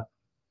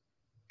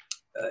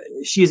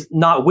 she's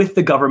not with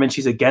the government.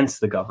 She's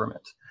against the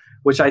government,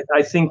 which I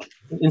think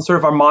in sort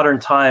of our modern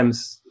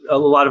times, a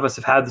lot of us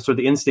have had the sort of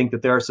the instinct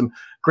that there are some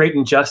great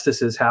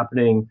injustices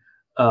happening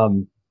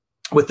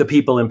with the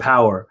people in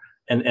power.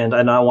 And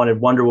I wanted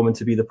Wonder Woman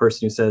to be the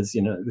person who says,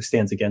 who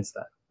stands against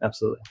that.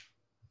 Absolutely.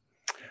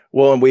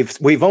 Well, and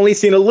we've only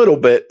seen a little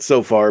bit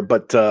so far,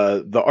 but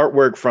the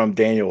artwork from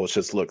Daniel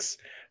just looks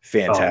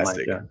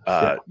fantastic.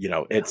 Oh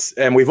it's,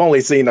 and we've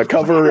only seen a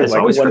cover,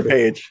 like one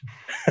page.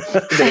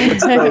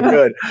 It's so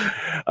good.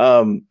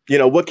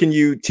 What can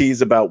you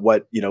tease about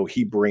what,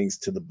 he brings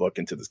to the book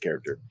and to this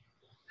character?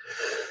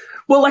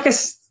 Well, like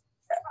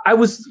I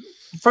was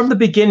from the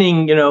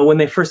beginning, when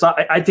they first saw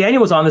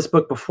Daniel was on this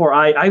book before.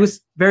 I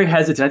was very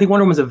hesitant. I think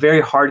Wonder Woman's a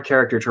very hard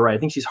character to write. I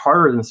think she's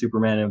harder than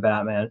Superman and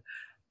Batman.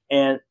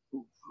 And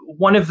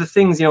one of the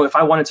things, if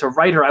I wanted to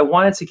write her, I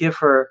wanted to give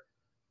her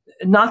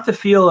not the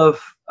feel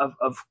of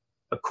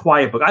a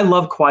quiet book. I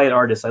love quiet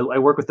artists. I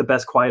work with the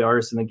best quiet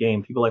artists in the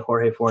game. People like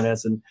Jorge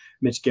Fornes and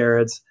Mitch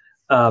Gerrits,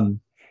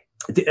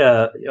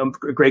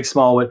 Greg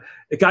Smallwood,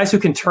 guys who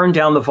can turn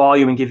down the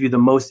volume and give you the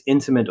most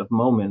intimate of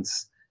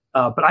moments.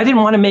 But I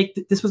didn't want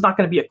to this was not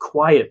going to be a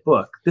quiet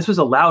book. This was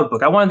a loud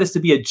book. I wanted this to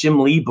be a Jim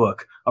Lee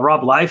book, a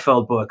Rob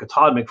Liefeld book, a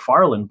Todd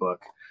McFarlane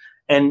book.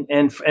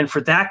 And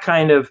for that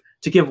kind of,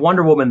 to give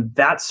Wonder Woman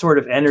that sort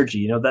of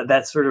energy,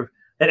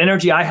 that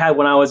energy I had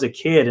when I was a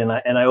kid, and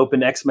I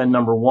opened X-Men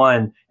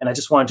 #1, and I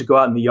just wanted to go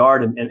out in the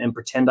yard and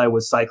pretend I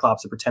was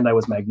Cyclops, and pretend I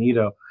was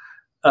Magneto,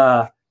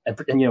 and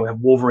have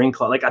Wolverine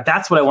claw. Like,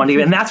 that's what I wanted to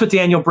give, and that's what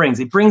Daniel brings.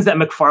 He brings that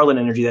McFarlane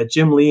energy, that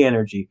Jim Lee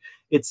energy.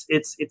 It's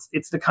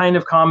the kind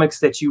of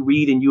comics that you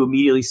read and you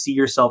immediately see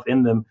yourself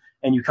in them,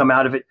 and you come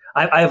out of it.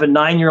 I have a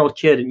 9-year-old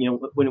kid, and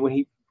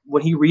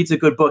when he reads a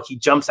good book, he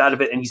jumps out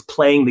of it and he's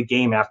playing the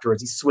game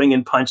afterwards. He's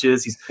swinging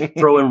punches, he's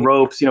throwing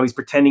ropes, he's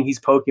pretending he's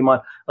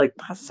Pokemon. Like,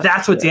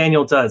 that's what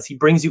Daniel does. He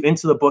brings you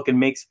into the book and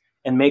makes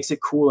it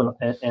cool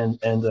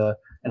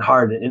and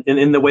hard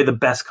in the way the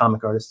best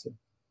comic artists do.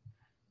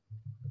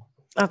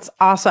 That's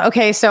awesome.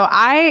 Okay, so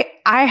I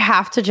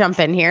have to jump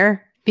in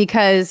here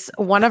because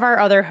one of our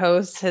other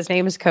hosts, his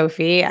name is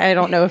Kofi. I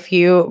don't know if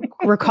you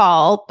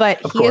recall, but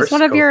he is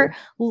one of your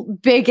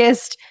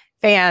biggest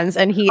fans,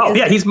 and he's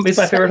my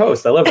favorite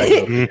host. I love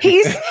that.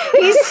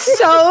 he's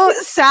so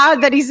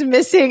sad that he's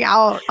missing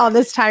out on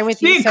this time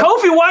with you. So,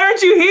 Kofi, why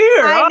aren't you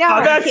here? I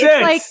know. That's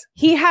it's like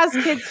he has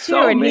kids too,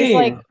 so and mean. he's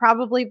like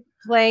probably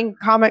playing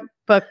comic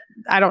book.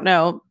 I don't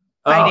know.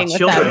 Fighting with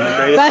children,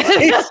 them.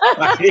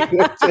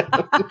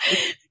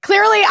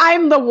 Clearly,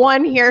 I'm the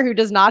one here who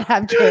does not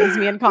have kids,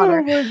 me and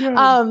Connor.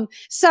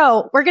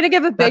 So we're going to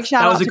give a big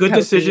shout out. That was a good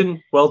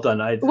decision. Well done.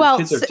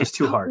 Kids are just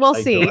too hard. We'll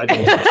see.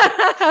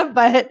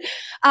 But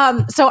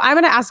so I'm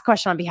going to ask a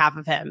question on behalf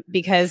of him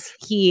because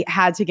he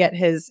had to get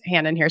his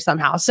hand in here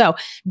somehow. So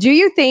do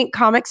you think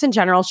comics in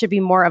general should be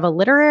more of a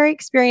literary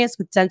experience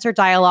with denser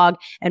dialogue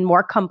and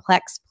more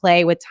complex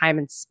play with time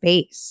and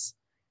space?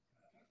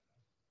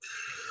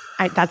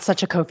 That's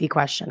such a Kofi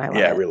question. I love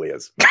it. It really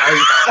is.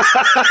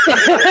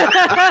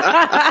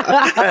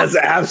 That's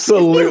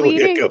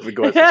absolutely a Kofi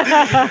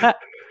question.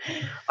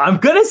 I'm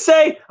gonna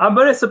say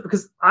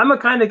because I'm a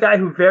kind of guy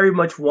who very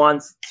much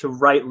wants to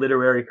write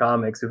literary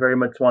comics, who very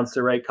much wants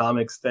to write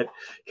comics that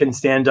can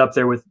stand up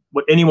there with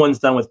what anyone's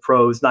done with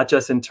prose, not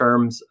just in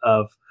terms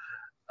of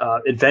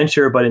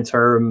adventure, but in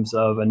terms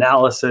of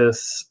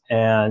analysis.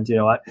 And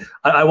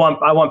I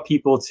want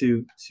people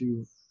to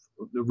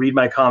read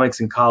my comics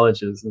in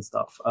colleges and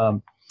stuff.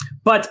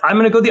 But I'm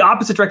going to go the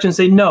opposite direction and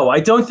say, no, I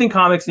don't think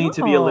comics need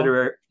to be a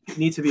literary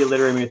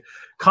medium.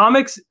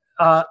 Comics,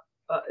 the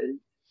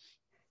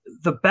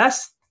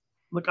best,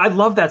 look, I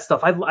love that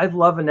stuff. I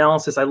love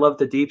analysis. I love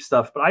the deep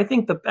stuff, but I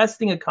think the best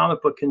thing a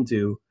comic book can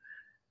do,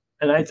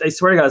 and I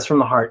swear to God, it's from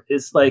the heart,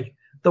 is like,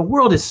 the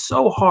world is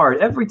so hard.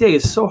 Every day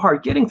is so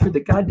hard. Getting through the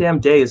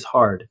goddamn day is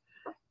hard.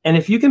 And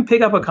if you can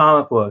pick up a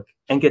comic book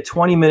and get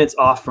 20 minutes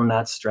off from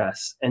that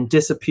stress and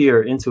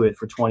disappear into it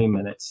for 20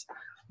 minutes,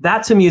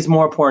 that to me is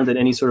more important than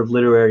any sort of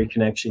literary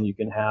connection you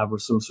can have or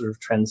some sort of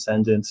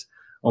transcendence.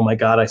 Oh my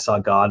God, I saw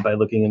God by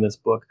looking in this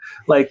book.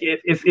 Like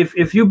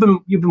if you've been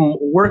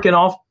working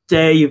all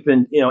day, you've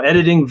been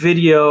editing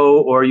video,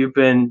 or you've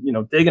been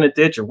digging a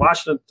ditch or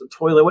washing the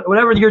toilet,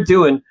 whatever you're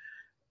doing,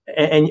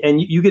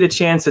 and you get a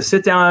chance to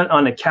sit down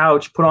on a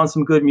couch, put on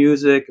some good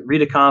music,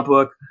 read a comic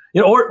book, I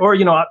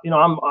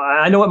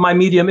know what my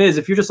medium is.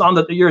 If you're just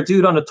you're a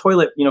dude on the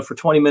toilet, for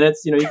 20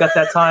 minutes, you got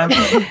that time,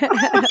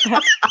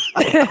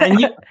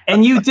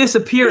 and you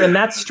disappear, and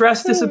that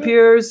stress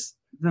disappears.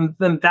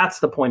 Then that's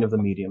the point of the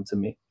medium to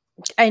me.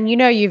 And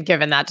you've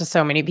given that to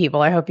so many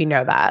people. I hope you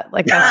know that.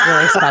 Like, that's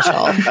really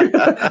special.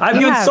 I've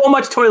given so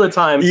much toilet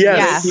time.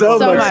 Yes, so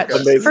much.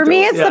 For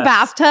me, it's the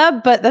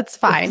bathtub, but that's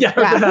fine. The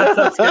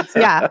bathtub's good too.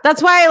 Yeah,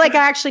 that's why I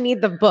actually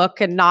need the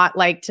book and not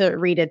like to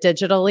read it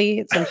digitally.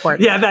 It's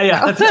important.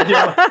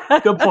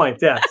 That's good point.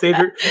 Yeah, save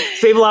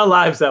a lot of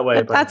lives that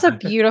way. But that's a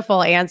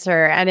beautiful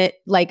answer. And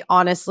it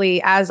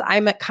honestly, as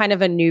I'm kind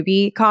of a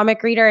newbie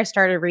comic reader, I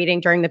started reading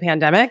during the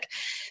pandemic.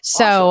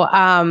 So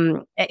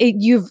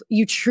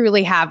you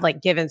truly have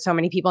given so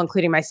many people,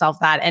 including myself,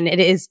 that, and it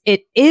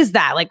is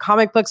that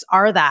comic books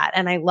are that.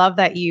 And I love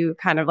that you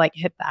kind of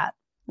hit that.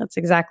 That's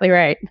exactly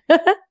right.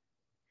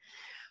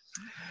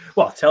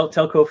 Well, tell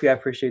Kofi I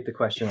appreciate the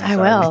question. I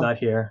will. He's not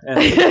here.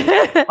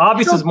 And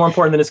obviously, is more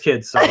important than his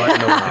kids. So I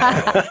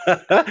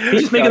don't know.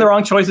 He's just making the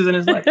wrong choices in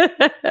his life.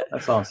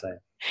 That's all I'm saying.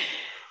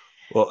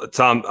 Well,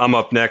 Tom, I'm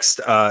up next.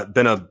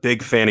 Been a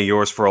big fan of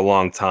yours for a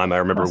long time. I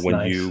remember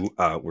you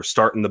were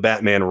starting the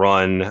Batman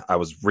run. I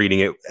was reading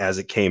it as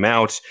it came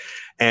out.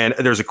 And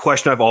there's a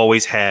question I've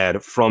always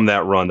had from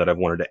that run that I've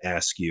wanted to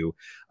ask you.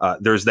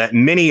 There's that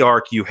mini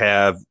arc you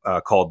have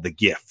called The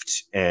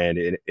Gift, and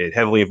it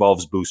heavily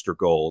involves Booster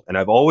Gold. And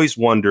I've always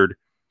wondered,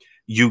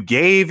 you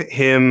gave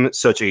him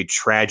such a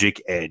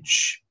tragic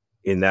edge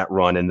in that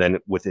run, and then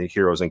with the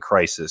Heroes in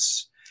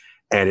Crisis.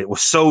 And it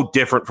was so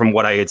different from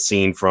what I had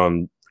seen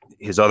from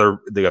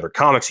the other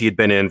comics he had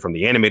been in, from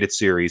the animated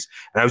series.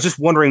 And I was just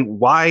wondering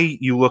why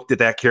you looked at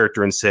that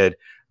character and said,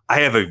 I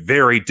have a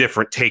very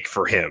different take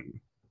for him.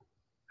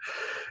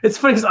 It's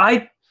funny because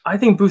I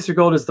think Booster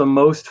Gold is the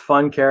most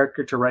fun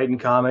character to write in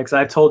comics.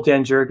 I've told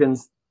Dan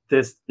Jurgens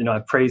this,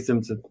 I've praised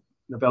him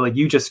about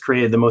you just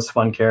created the most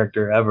fun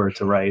character ever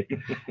to write.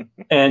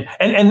 and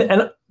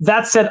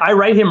that said, I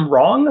write him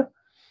wrong.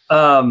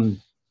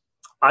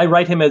 I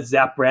write him as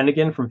Zap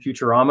Brannigan from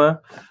Futurama,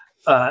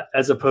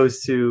 as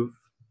opposed to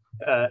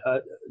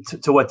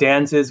what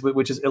Dan's is,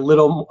 which is a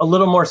little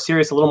more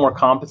serious, a little more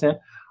competent.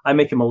 I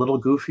make him a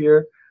little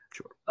goofier.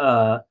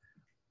 Sure.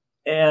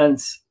 And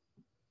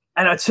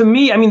to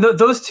me, I mean,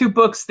 those two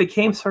books, they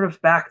came sort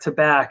of back to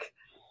back,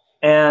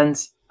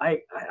 and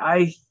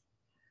I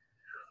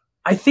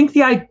think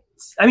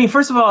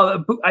first of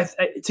all,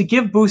 to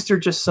give Booster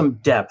just some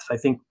depth, I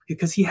think,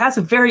 because he has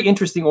a very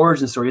interesting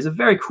origin story. He has a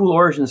very cool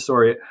origin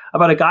story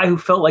about a guy who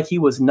felt like he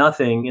was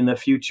nothing in the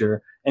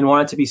future and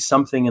wanted to be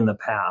something in the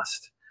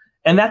past.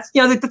 And that's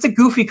a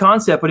goofy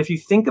concept, but if you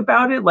think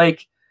about it,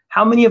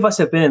 how many of us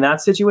have been in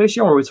that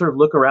situation where we sort of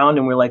look around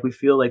and we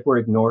feel like we're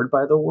ignored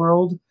by the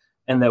world,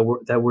 and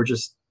that we're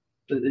just,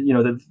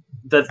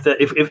 that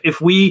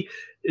if we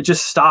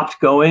just stopped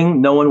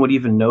going, no one would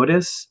even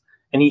notice.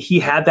 And he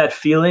had that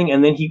feeling,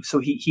 and then he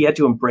had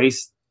to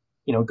embrace,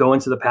 go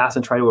into the past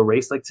and try to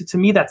erase. To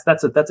me, that's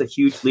a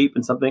huge leap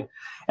and something.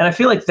 And I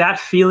feel like that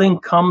feeling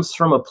comes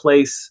from a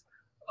place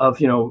of,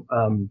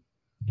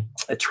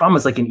 trauma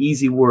is an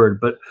easy word,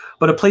 but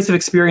a place of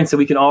experience that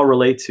we can all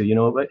relate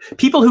to.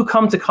 People who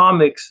come to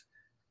comics,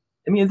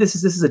 I mean, this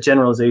is a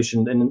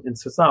generalization, and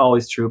so it's not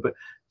always true, but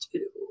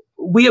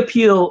we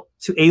appeal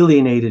to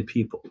alienated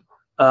people.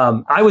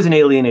 I was an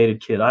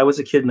alienated kid. I was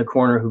a kid in the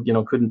corner who,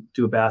 couldn't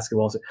do a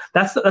basketball. So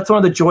that's one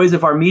of the joys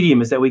of our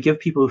medium, is that we give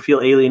people who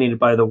feel alienated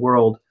by the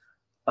world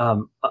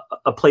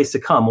a place to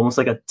come, almost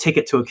like a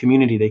ticket to a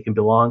community they can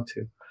belong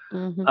to.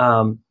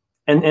 Mm-hmm.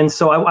 And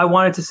so I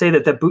wanted to say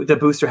that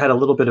Booster had a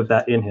little bit of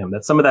that in him,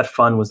 that some of that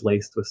fun was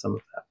laced with some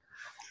of that.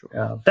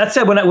 That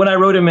said, when I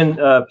wrote him in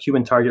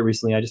Human Target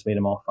recently, I just made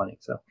him all funny.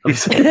 So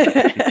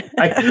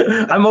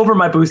I'm over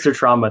my Booster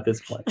trauma at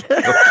this point.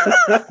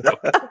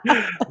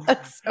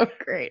 That's so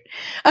great.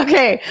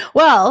 Okay,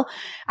 well,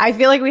 I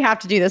feel like we have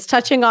to do this.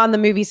 Touching on the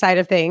movie side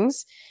of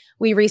things,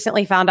 we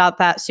recently found out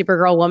that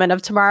Supergirl Woman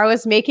of Tomorrow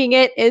is making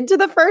it into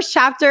the first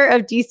chapter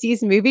of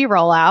DC's movie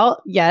rollout.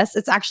 Yes,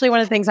 it's actually one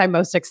of the things I'm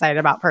most excited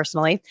about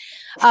personally.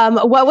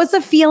 What was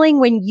the feeling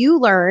when you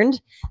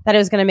learned that it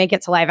was going to make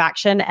it to live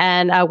action?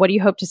 And what do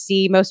you hope to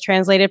see most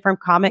translated from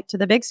comic to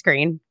the big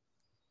screen?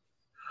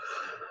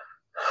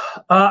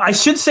 I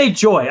should say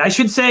joy. I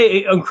should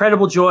say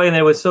incredible joy. And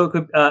it was so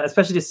good,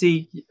 especially to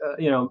see,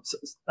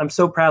 I'm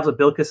so proud that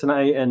Bilkis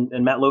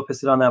and Matt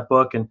Lopez did on that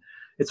book. And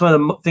it's one of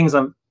the things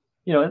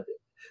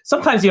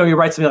sometimes, you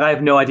write something I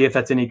have no idea if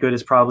that's any good.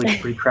 It's probably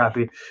pretty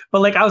crappy.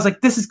 But I was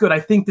like, this is good.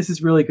 I think this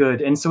is really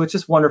good. And so it's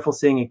just wonderful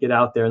seeing it get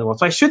out there in the world.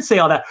 So I should say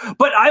all that.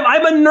 But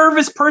I'm a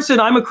nervous person.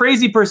 I'm a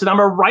crazy person. I'm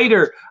a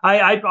writer.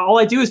 All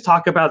I do is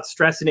talk about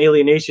stress and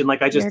alienation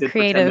like I just did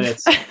creative.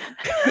 For 10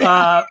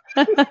 minutes.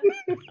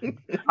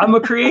 I'm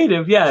a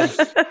creative, yes.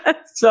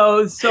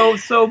 So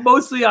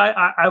mostly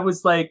I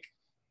was like,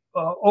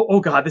 oh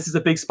God, this is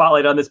a big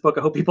spotlight on this book.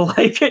 I hope people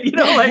like it.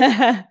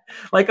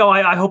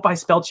 I hope I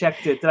spell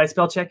checked it. Did I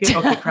spell check it?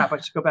 Okay, crap, I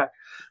should go back.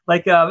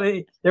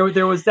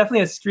 There was definitely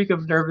a streak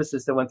of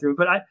nervousness that went through,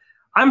 but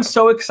I'm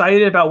so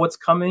excited about what's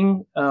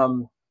coming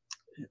from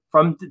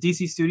the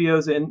DC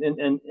Studios, and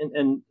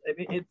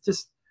it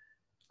just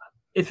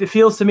it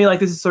feels to me like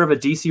this is sort of a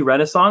DC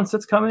renaissance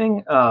that's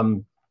coming.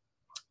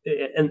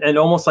 And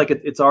almost like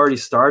it's already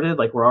started.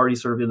 Like we're already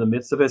sort of in the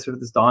midst of it, sort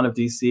of this dawn of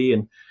DC,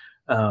 and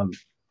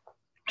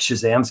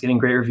Shazam's getting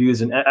great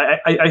reviews, and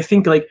I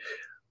think like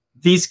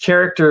these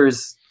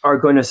characters are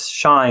going to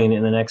shine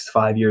in the next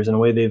 5 years in a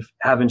way they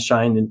haven't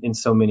shined in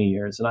so many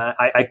years, and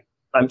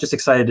I'm just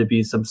excited to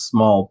be some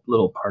small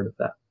little part of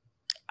that.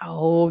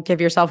 Oh,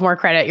 give yourself more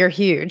credit. You're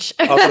huge.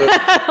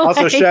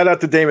 Also, shout out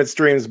to Damon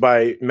Streams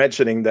by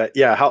mentioning that,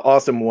 how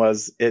awesome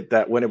was it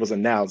that when it was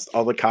announced,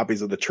 all the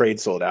copies of the trade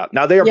sold out.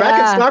 Now, they are back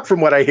in stock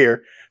from what I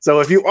hear. So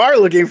if you are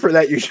looking for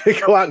that, you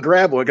should go out and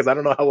grab one because I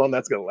don't know how long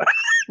that's going to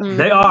last.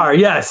 They are,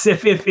 yes.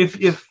 If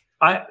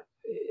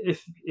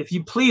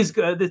you please,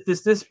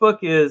 this book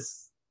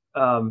is,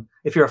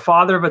 if you're a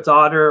father of a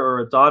daughter or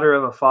a daughter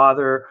of a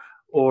father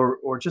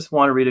or just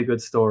want to read a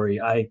good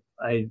story, I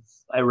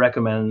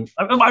recommend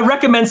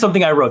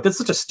something I wrote. That's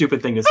such a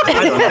stupid thing to say.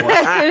 I don't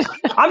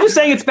know. I'm just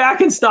saying it's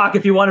back in stock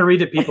if you want to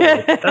read it, people.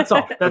 That's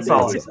all. That's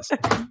all.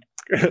 Awesome.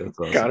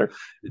 Got her.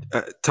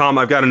 Tom,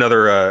 I've got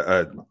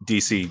another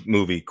DC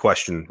movie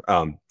question.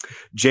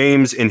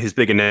 James, in his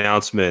big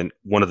announcement,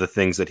 one of the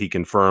things that he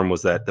confirmed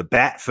was that the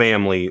Bat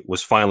Family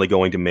was finally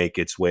going to make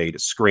its way to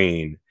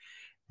screen.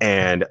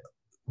 And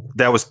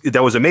that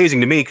was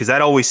amazing to me because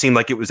that always seemed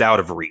like it was out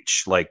of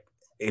reach. Like,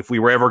 if we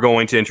were ever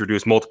going to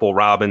introduce multiple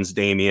Robins,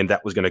 Damian,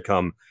 that was going to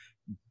come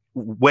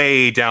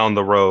way down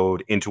the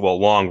road into a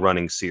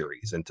long-running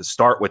series. And to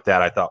start with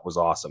that, I thought was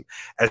awesome.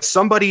 As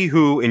somebody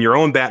who, in your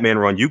own Batman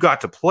run, you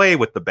got to play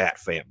with the Bat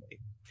Family,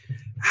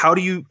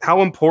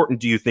 how important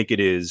do you think it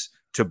is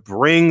to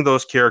bring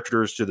those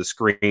characters to the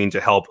screen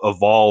to help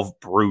evolve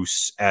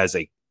Bruce as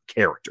a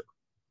character?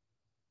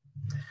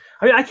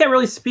 I mean, I can't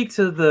really speak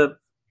to the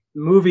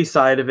movie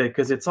side of it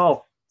because it's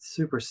all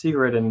super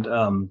secret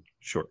and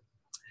sure.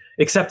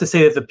 Except to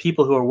say that the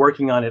people who are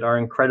working on it are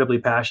incredibly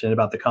passionate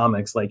about the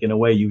comics, like in a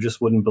way you just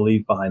wouldn't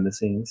believe behind the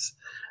scenes.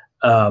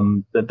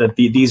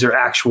 These are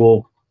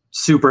actual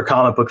super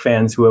comic book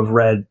fans who have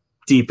read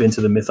deep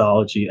into the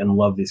mythology and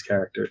love these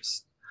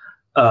characters.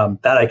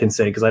 That I can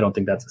say because I don't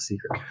think that's a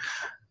secret.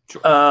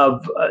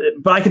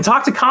 But I can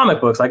talk to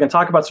comic books. I can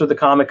talk about sort of the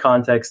comic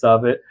context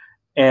of it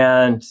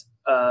and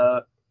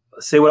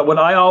say what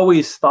I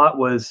always thought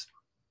was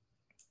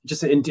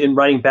just in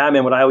writing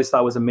Batman. What I always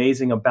thought was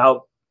amazing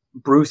about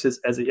Bruce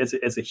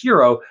as a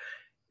hero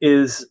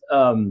is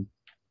the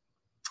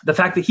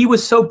fact that he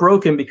was so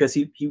broken because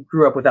he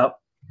grew up without,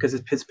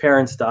 because his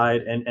parents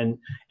died and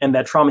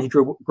that trauma. He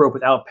grew up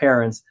without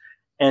parents,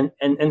 and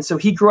so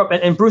he grew up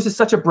and Bruce is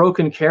such a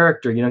broken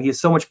character. You know, he has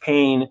so much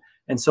pain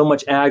and so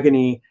much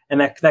agony,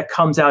 and that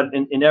comes out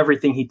in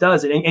everything he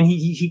does, and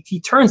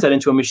he turns that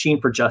into a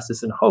machine for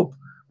justice and hope,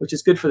 which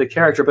is good for the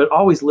character, but it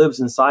always lives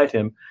inside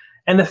him.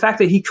 And the fact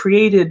that he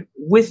created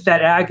with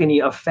that agony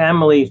a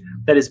family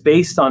that is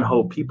based on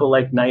hope, people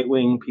like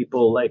Nightwing,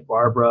 people like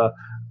Barbara,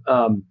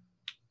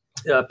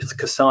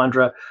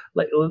 Cassandra,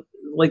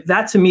 like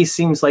that to me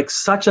seems like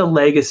such a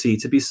legacy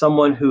to be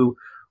someone who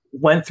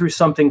went through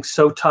something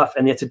so tough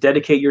and you have to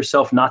dedicate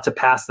yourself not to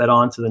pass that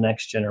on to the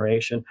next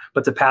generation,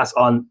 but to pass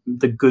on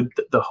the good,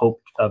 the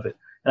hope of it.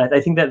 And I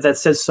think that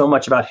says so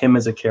much about him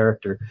as a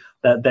character,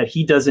 that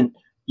he doesn't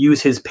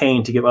use his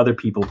pain to give other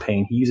people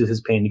pain. He uses his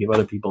pain to give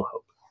other people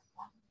hope.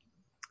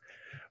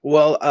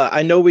 Well,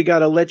 I know we got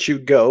to let you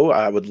go.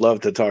 I would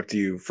love to talk to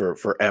you for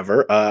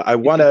forever. I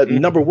want to,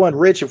 number one,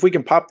 Rich, if we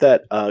can pop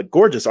that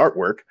gorgeous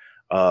artwork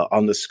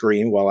on the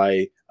screen while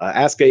I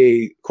ask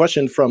a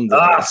question from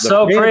the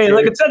so pretty.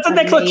 Look,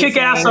 they look kick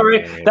ass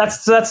already.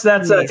 That's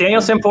Daniel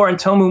Sampour and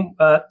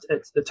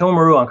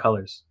Tomomaru on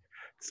colors.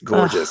 It's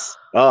gorgeous.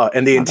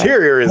 And the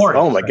interior is,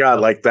 oh my God,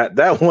 like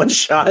that one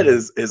shot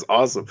is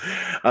awesome.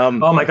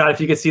 Oh my God,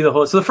 if you could see the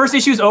whole. So the first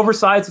issue is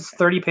oversized. It's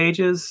 30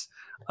 pages.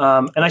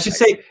 And I should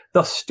say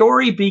the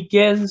story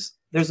begins.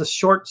 There's a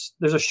short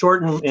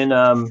in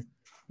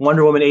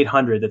Wonder Woman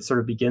 800 that sort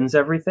of begins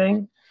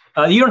everything.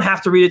 You don't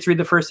have to read it to read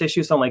the first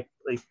issue, so don't like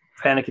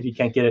panic if you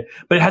can't get it.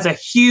 But it has a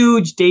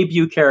huge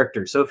debut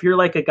character. So if you're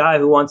like a guy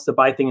who wants to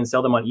buy things and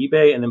sell them on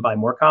eBay and then buy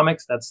more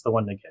comics, that's the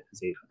one to get.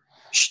 It's 800.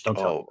 Shh, don't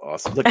tell. Oh,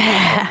 awesome! Look at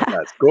that.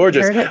 That's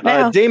gorgeous.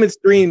 Damon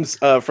Streams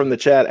from the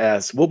chat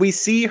asks, "Will we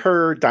see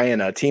her,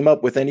 Diana, team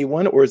up with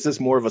anyone, or is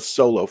this more of a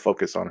solo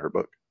focus on her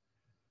book?"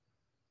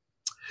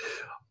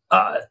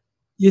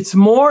 It's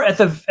more at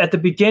the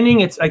beginning.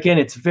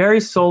 It's very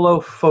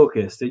solo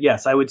focused.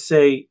 Yes, I would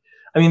say.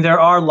 I mean, there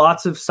are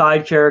lots of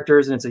side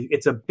characters, and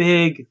it's a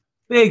big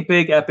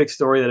epic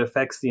story that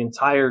affects the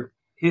entire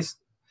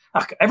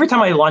every time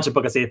I launch a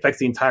book, I say it affects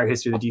the entire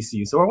history of the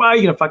DCU. So why are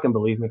you gonna fucking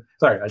believe me?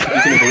 Sorry, you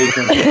can believe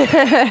me.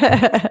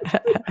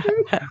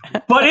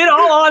 But in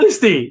all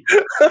honesty,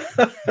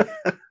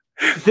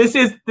 this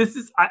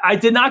is. I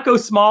did not go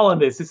small on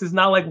this. This is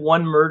not like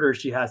one murder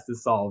she has to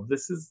solve.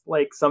 This is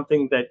like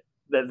something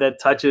that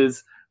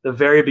touches the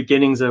very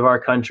beginnings of our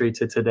country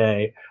to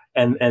today,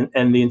 and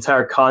the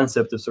entire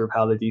concept of sort of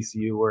how the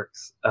DCU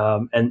works.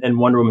 And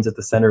Wonder Woman's at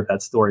the center of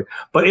that story.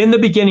 But in the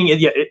beginning,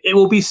 it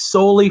will be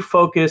solely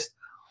focused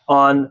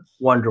on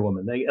Wonder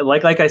Woman.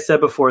 Like I said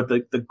before,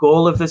 the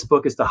goal of this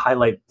book is to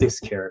highlight this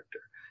character,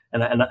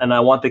 and I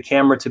want the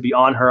camera to be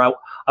on her.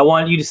 I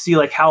want you to see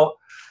like how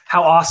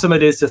how awesome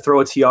it is to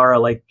throw a tiara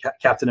like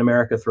Captain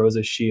America throws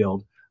a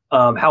shield.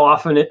 How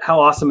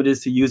awesome it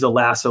is to use a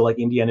lasso like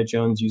Indiana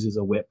Jones uses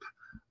a whip.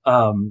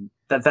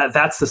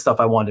 That's the stuff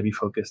I wanted to be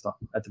focused on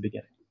at the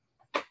beginning.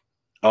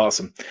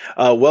 Awesome.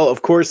 Well,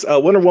 of course,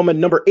 Wonder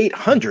Woman number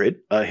 800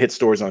 hit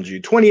stores on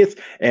June 20th,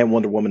 and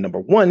Wonder Woman number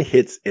 1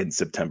 hits in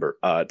September.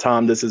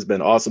 Tom, this has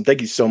been awesome.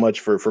 Thank you so much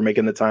for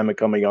making the time and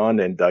coming on,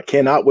 and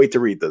cannot wait to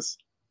read this.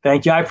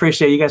 Thank you. I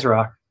appreciate it. You guys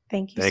rock.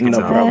 Thank you. Thank you No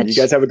so problem. much. You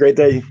guys have a great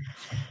day.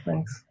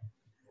 Thanks.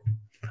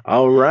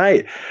 All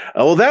right.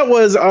 Well, that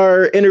was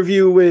our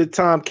interview with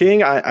Tom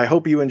King. I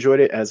hope you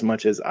enjoyed it as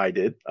much as I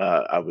did.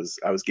 I was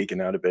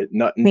geeking out a bit.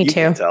 Me you too.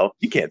 Can't tell.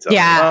 You can't tell.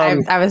 Yeah,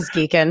 I was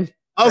geeking.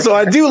 Also,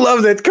 I do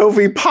love that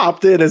Kofi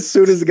popped in as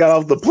soon as he got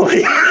off the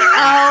plane.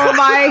 Oh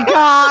my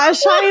gosh,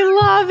 I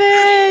love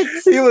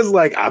it. He was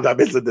like, "I'm not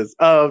missing this."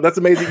 That's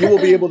amazing. You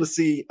will be able to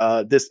see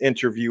this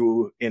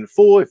interview in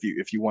full if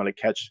you want to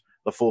catch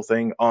the full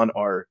thing on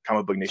our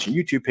Comic Book Nation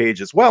YouTube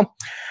page as well.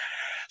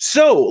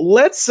 So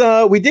let's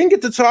we didn't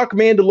get to talk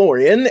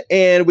Mandalorian,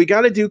 and we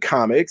got to do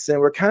comics, and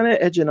we're kind of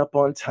edging up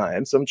on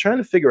time. So I'm trying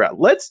to figure out.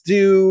 We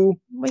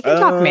can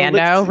talk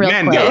Mando real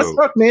Mando. quick. Yeah, let's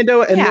talk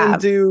Mando and Yeah. then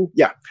do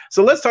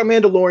So let's talk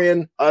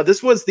Mandalorian.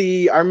 This was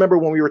I remember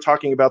when we were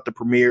talking about the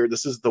premiere.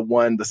 This is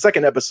the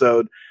second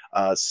episode.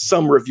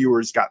 Some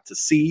reviewers got to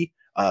see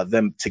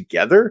them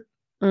together.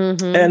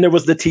 Mhm. And there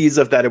was the tease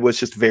of that it was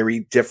just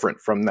very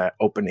different from that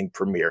opening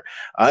premiere,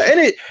 and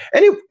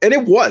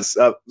it was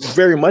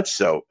very much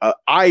so.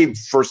 I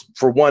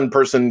for one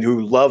person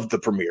who loved the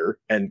premiere,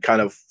 and kind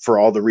of for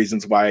all the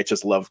reasons why I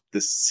just love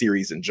this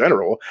series in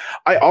general,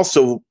 I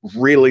also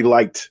really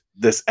liked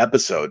this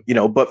episode,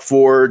 but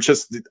for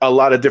just a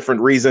lot of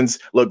different reasons.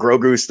 Look,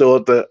 Grogu's still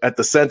at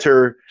the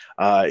center.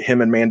 Him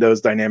and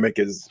Mando's dynamic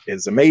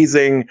is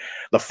amazing.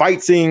 The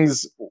fight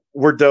scenes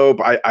were dope.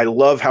 I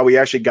love how we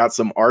actually got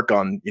some arc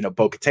on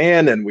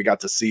Bo-Katan, and we got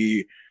to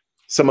see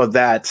some of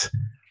that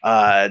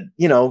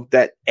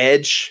that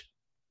edge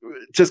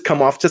just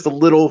come off just a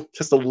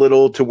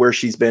little to where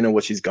she's been and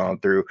what she's gone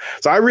through.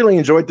 So I really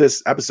enjoyed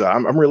this episode.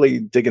 I'm really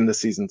digging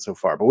this season so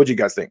far. But what do you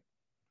guys think?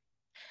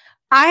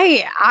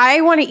 I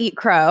want to eat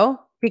crow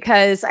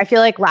because I feel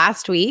like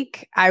last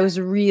week I was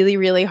really,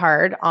 really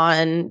hard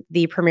on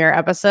the premiere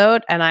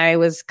episode, and I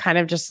was kind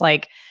of just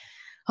like,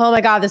 oh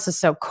my God, this is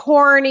so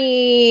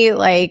corny.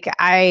 Like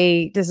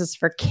this is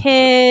for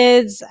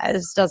kids.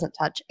 This doesn't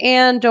touch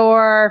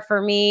Andor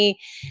for me.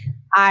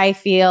 I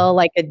feel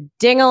like a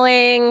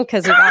dingling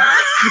because of that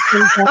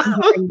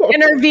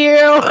interview.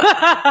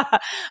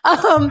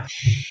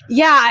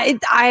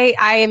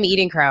 I am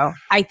eating crow.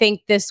 I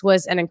think this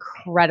was an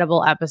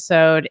incredible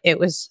episode. It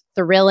was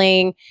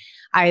thrilling.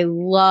 I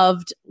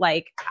loved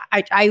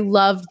I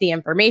loved the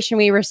information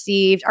we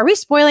received. Are we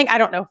spoiling? I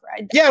don't know.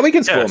 Yeah, we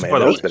can spoil, spoil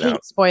man. it. That's been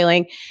out.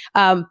 Spoiling.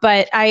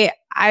 But I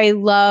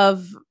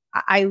love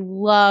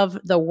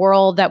the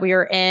world that we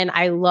were in.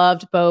 I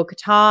loved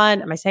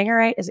Bo-Katan. Am I saying it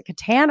right? Is it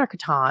Katan or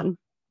Katan?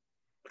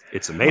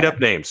 It's a made up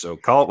name, so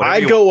call it whatever I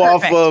you go want.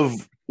 off Perfect.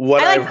 of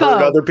what I like I've heard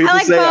Bo. other people I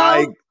like say.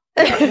 Bo.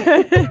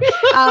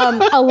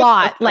 A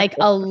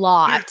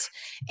lot.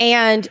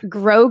 And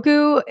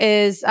Grogu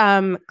is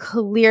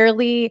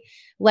clearly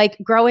like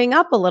growing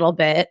up a little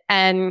bit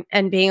and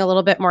being a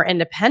little bit more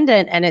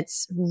independent. And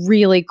it's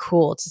really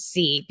cool to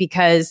see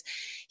because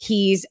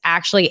he's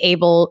actually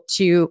able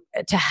to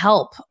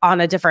help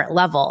on a different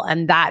level.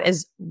 And that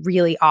is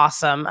really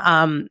awesome.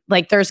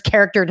 Like there's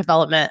character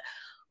development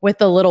with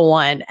the little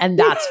one, and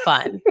that's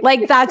fun.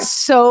 Like that's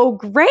so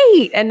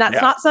great. And that's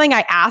not something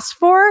I asked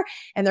for,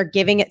 and they're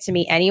giving it to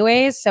me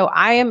anyways. So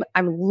I'm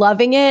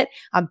loving it.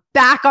 I'm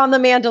back on The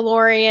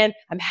Mandalorian.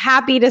 I'm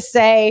happy to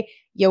say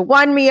you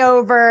won me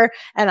over,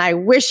 and I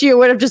wish you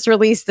would have just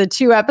released the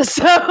 2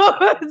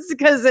 episodes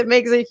because it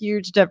makes a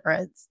huge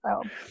difference.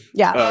 So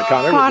yeah.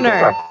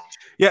 Connor.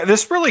 Yeah,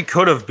 this really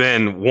could have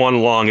been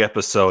one long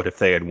episode if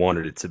they had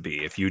wanted it to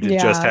be. If you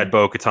just had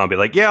Bo-Katan be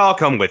like, yeah, I'll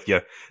come with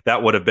you.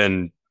 That would have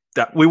been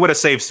that we would have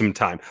saved some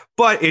time.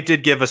 But it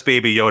did give us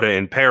Baby Yoda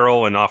in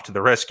peril and off to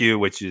the rescue,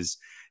 which is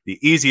the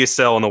easiest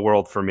sell in the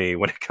world for me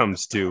when it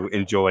comes to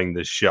enjoying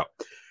this show.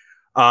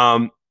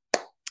 I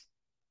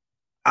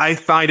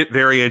find it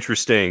very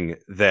interesting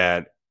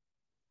that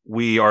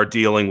we are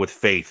dealing with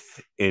faith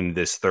in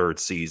this 3rd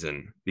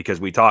season, because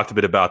we talked a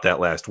bit about that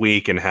last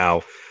week and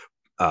how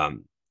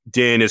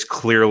Din is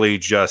clearly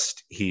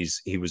just he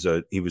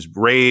was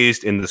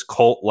raised in this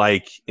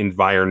cult-like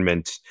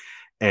environment,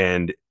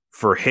 and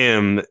for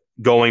him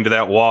going to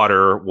that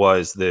water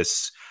was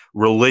this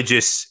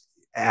religious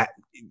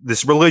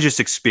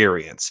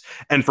experience.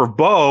 And for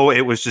Bo,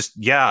 it was just,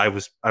 I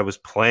was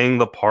playing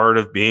the part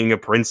of being a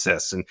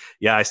princess, and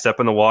I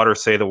step in the water,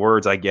 say the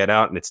words, I get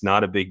out, and it's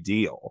not a big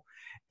deal.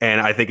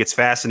 And I think it's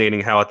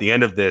fascinating how at the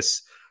end of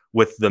this,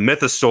 with the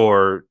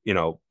mythosaur,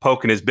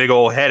 poking his big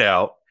old head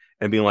out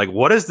and being like,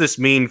 what does this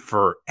mean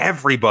for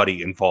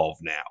everybody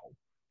involved now?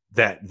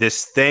 That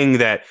this thing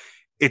that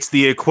it's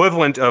the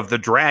equivalent of the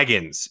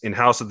dragons in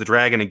House of the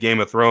Dragon and Game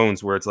of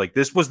Thrones, where it's like,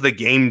 this was the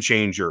game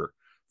changer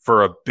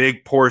for a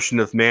big portion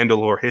of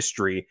Mandalore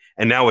history,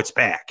 and now it's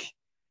back.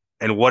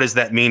 And what does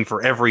that mean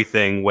for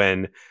everything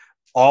when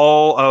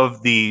all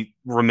of the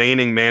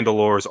remaining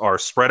Mandalores are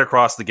spread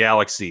across the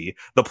galaxy?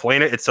 The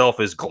planet itself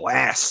is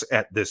glass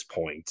at this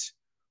point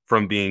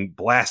from being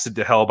blasted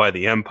to hell by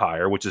the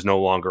Empire, which is no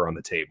longer on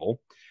the table.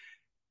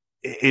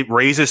 It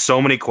raises so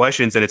many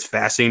questions, and it's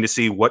fascinating to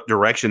see what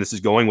direction this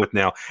is going with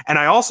now. And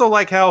I also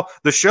like how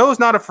the show is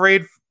not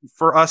afraid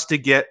for us to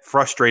get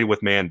frustrated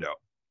with Mando.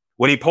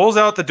 When he pulls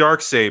out the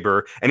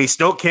Darksaber and he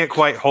still can't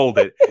quite hold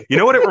it. You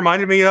know what it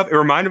reminded me of? It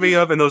reminded me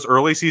of in those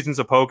early seasons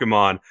of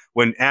Pokemon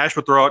when Ash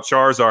would throw out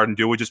Charizard and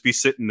Dew would just be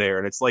sitting there.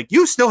 And it's like,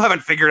 you still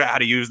haven't figured out how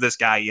to use this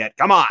guy yet.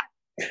 Come on.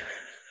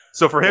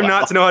 So for him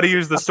not to know how to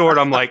use the sword,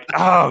 I'm like,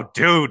 oh,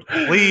 dude,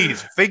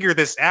 please figure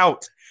this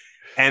out.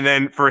 And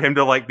then for him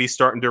to like be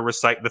starting to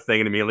recite the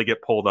thing and immediately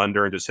get pulled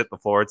under and just hit the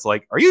floor, it's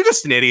like, are you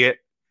just an idiot?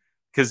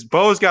 Because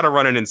Bo's got to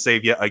run in and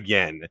save you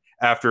again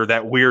after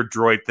that weird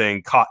droid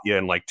thing caught you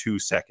in like 2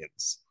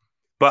 seconds.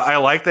 But I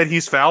like that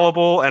he's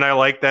fallible, and I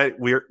like that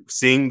we're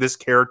seeing this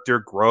character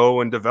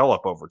grow and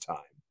develop over time.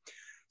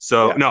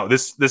 So no,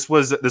 this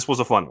was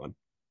a fun one.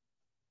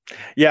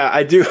 Yeah,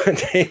 I do.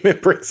 Damon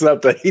brings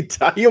up that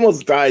he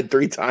almost died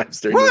 3 times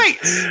during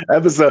this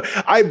episode.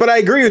 But I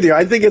agree with you.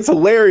 I think it's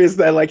hilarious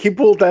that like he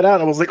pulled that out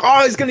and I was like,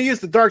 oh, he's gonna use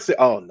the dark side.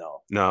 Oh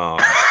no, no,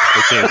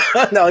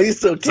 he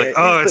still can't. It's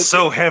like, it's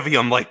so heavy.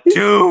 I'm like,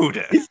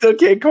 dude, he still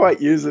can't quite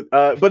use it.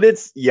 But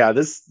it's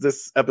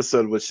this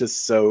episode was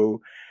just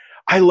so.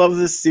 I love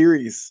this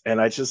series,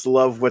 and I just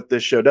love what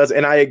this show does.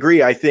 And I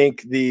agree. I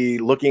think the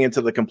looking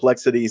into the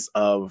complexities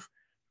of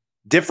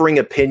differing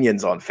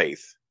opinions on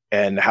faith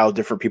and how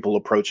different people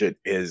approach it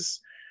is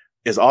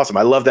awesome.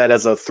 I love that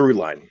as a through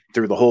line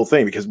through the whole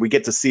thing, because we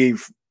get to see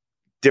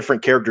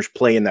different characters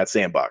play in that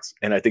sandbox.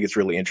 And I think it's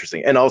really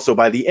interesting. And also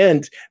by the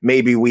end,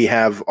 maybe we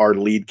have our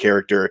lead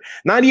character,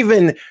 not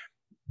even,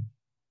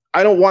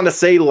 I don't want to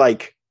say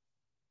like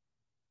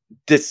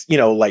this,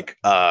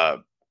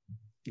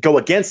 go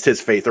against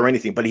his faith or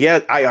anything, but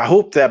I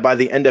hope that by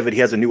the end of it, he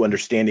has a new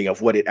understanding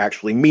of what it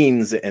actually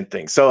means and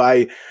things. So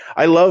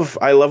I love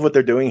what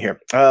they're doing here.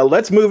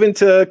 Let's move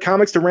into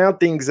comics to round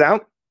things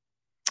out.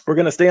 We're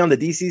going to stay on the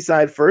DC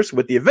side first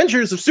with the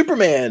Adventures of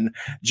Superman,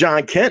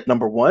 John Kent,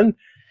 #1.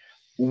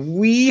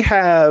 We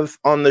have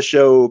on the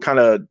show kind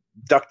of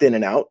ducked in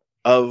and out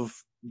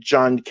of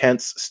John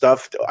Kent's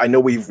stuff. I know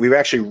we've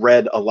actually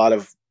read a lot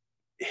of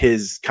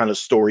his kind of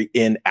story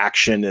in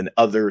action and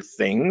other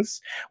things.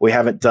 We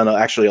haven't done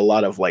actually a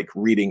lot of like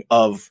reading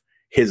of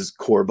his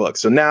core book.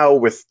 So now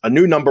with a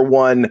new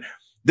 #1,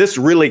 this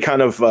really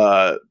kind of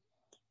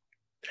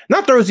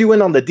not throws you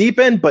in on the deep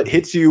end, but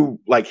hits you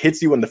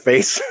in the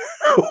face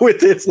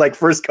with its like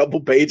first couple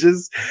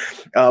pages.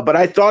 But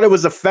I thought it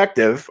was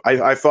effective.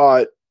 I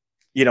thought,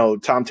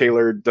 Tom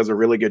Taylor does a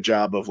really good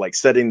job of like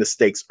setting the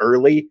stakes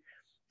early.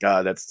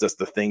 That's just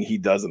the thing he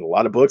does in a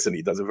lot of books, and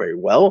he does it very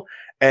well.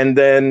 And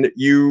then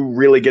you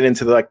really get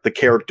into the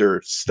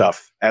character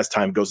stuff as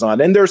time goes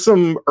on. And there's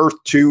some Earth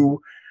 2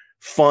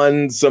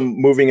 fun, some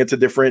moving into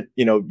different,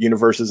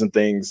 universes and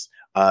things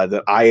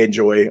that I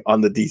enjoy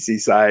on the DC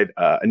side.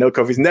 I know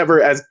Kofi's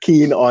never as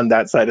keen on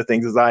that side of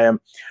things as I am,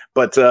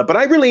 but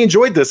I really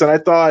enjoyed this, and I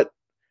thought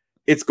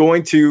it's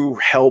going to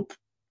help.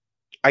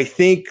 I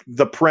think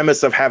the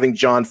premise of having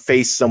John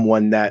face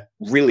someone that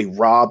really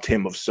robbed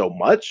him of so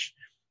much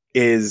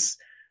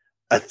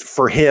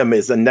for him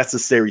is a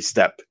necessary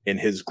step in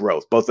his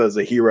growth, both as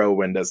a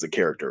hero and as a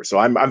character. So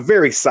I'm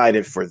very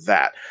excited for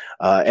that.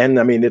 And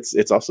I mean,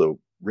 it's also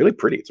really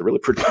pretty. It's a really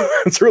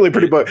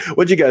pretty book.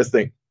 What do you guys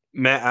think?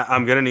 Matt,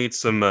 I'm going to need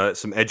some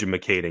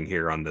edumacating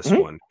here on this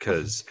one,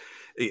 because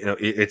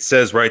it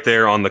says right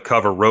there on the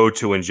cover, Road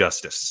to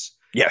Injustice.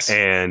 Yes.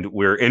 And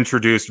we're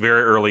introduced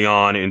very early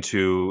on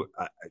into,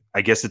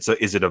 I guess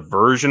is it a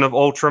version of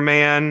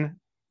Ultraman?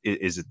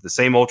 Is it the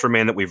same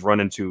Ultraman that we've run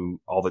into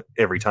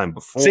every time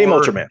before? Same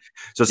Ultraman.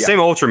 So same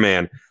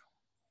Ultraman.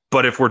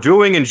 But if we're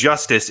doing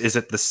Injustice, is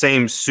it the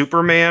same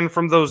Superman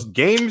from those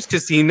games?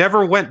 Because he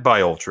never went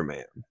by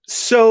Ultraman.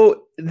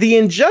 So the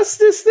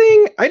Injustice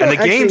thing, and the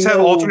games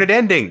have alternate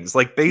endings,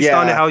 like based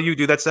on how you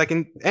do that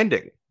second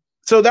ending.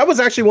 So that was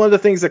actually one of the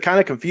things that kind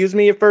of confused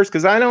me at first,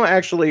 because I don't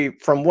actually,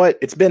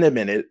 it's been a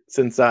minute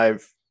since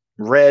I've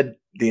read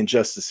the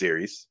Injustice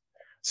series.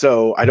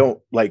 So I don't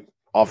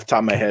off the top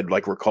of my head,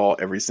 recall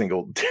every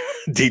single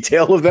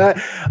detail of that.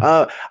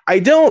 I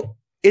don't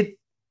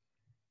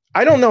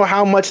know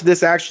how much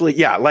this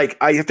actually,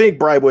 I think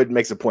Brywood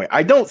makes a point.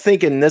 I don't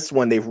think in this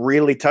one they've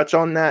really touched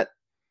on that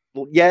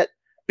yet,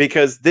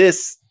 because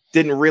this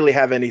didn't really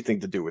have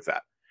anything to do with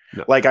that.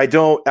 No.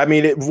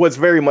 It was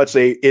very much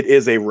it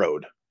is a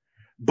road,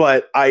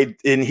 but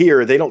in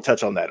here, they don't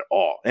touch on that at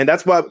all. And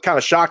that's what kind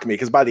of shocked me,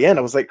 because by the end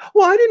I was like,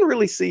 well, I didn't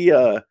really see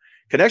a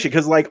connection,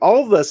 because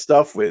all the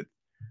stuff with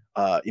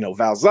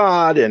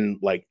Val-Zod and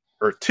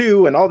Earth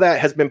 2 and all that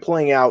has been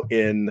playing out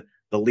in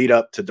the lead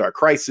up to Dark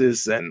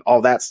Crisis and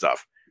all that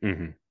stuff.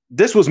 Mm-hmm.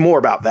 This was more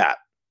about that.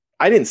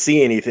 I didn't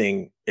see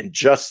anything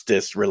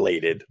Injustice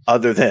related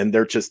other than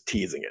they're just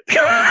teasing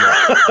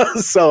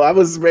it. So I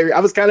was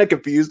kind of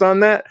confused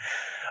on that.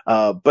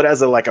 But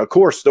as a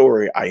core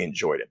story, I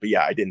enjoyed it. But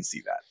yeah, I didn't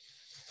see that.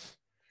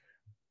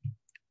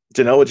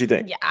 Janelle, what'd you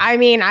think? Yeah, I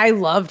mean, I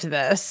loved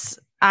this.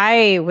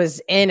 I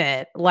was in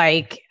it.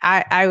 Like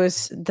I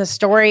was the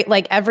story,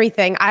 like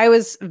everything. I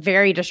was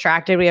very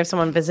distracted. We have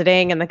someone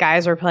visiting and the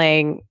guys were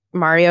playing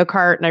Mario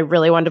Kart and I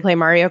really wanted to play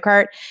Mario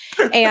Kart.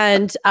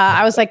 And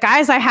I was like,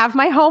 guys, I have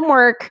my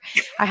homework.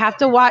 I have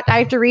to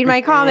read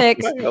my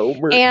comics.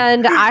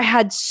 And I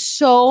had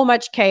so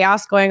much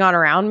chaos going on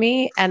around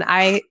me. And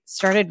I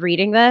started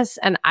reading this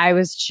and I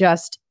was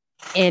just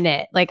in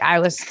it. Like I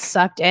was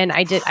sucked in.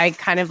 I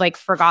kind of like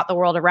forgot the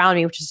world around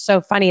me, which is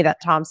so funny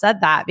that Tom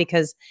said that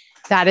because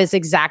that is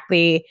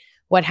exactly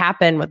what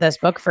happened with this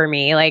book for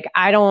me. Like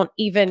I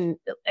didn't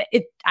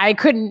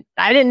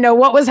know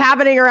what was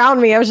happening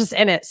around me. I was just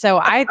in it. So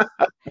I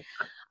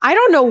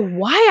don't know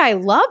why I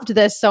loved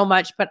this so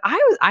much, but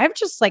I'm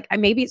just like,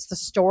 maybe it's the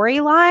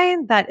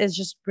storyline that is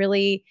just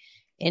really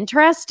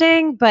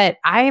interesting, but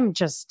I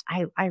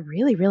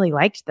really, really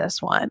liked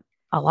this one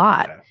a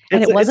lot. Yeah.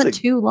 And it wasn't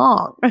too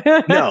long.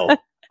 No,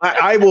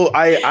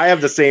 I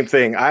have the same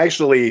thing. I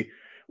actually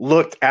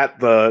looked at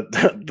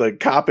the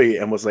copy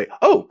and was like,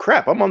 oh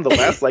crap, I'm on the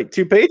last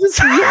 2 pages.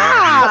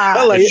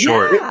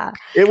 Yeah.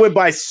 It went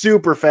by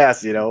super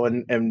fast, and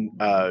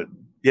I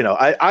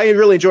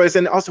really enjoy this.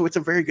 And also it's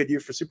a very good year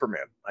for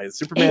Superman. The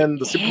Superman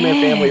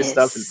family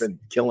stuff has been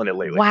killing it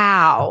lately.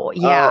 Wow.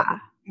 Yeah.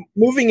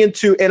 Moving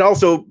into, and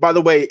also, by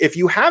the way, if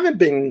you haven't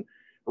been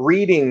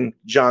reading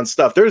John's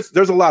stuff, there's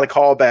a lot of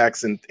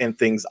callbacks and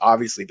things,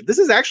 obviously, but this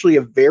is actually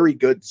a very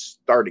good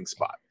starting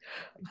spot.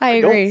 I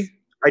agree.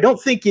 I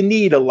don't think you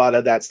need a lot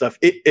of that stuff.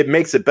 It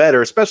makes it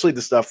better, especially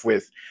the stuff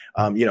with,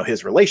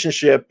 his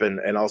relationship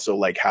and also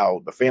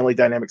how the family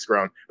dynamics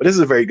grown. But this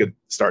is a very good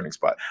starting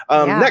spot.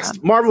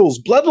 Next,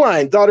 Marvel's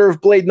Bloodline, Daughter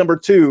of Blade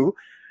 #2.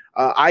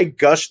 I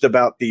gushed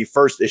about the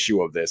first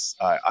issue of this.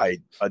 I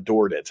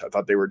adored it. I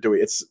thought they were doing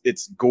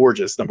it's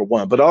gorgeous, number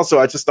one. But also,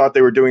 I just thought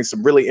they were doing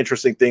some really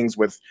interesting things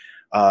with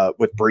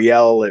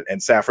Brielle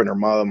and Saffron, her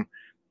mom.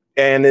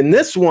 And in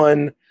this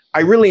one, I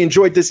really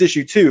enjoyed this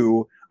issue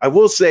too. I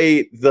will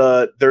say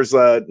there's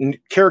a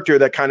character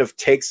that kind of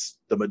takes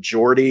the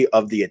majority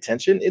of the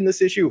attention in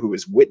this issue, who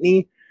is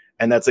Whitney.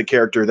 And that's a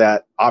character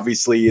that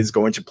obviously is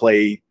going to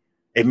play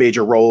a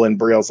major role in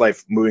Brielle's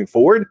life moving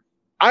forward.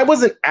 I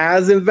wasn't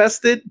as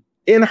invested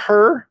in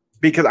her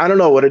because I don't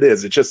know what it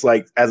is. It's just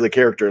as a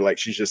character,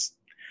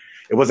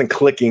 it wasn't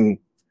clicking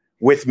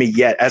with me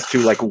yet as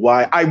to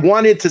why. I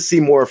wanted to see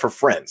more of her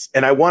friends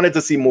and I wanted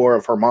to see more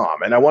of her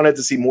mom and I wanted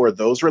to see more of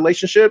those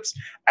relationships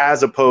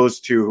as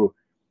opposed to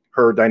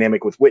her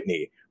dynamic with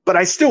Whitney. But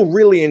I still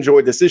really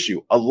enjoyed this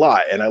issue a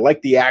lot. And I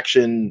like the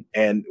action.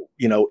 And,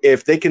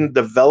 if they can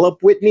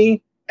develop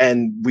Whitney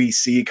and we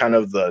see kind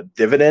of the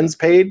dividends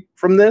paid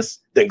from this,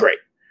 then great.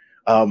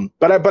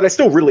 But I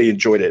still really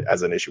enjoyed it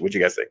as an issue. What'd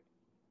you guys think?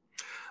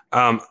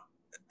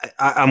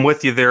 I'm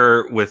with you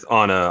there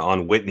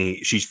on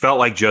Whitney. She felt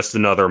like just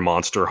another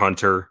monster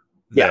hunter.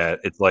 Yeah,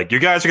 it's you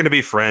guys are going to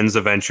be friends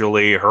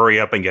eventually. Hurry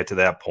up and get to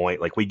that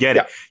point. We get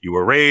it. You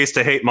were raised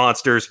to hate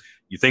monsters.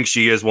 You think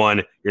she is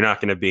one. You're not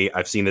going to be.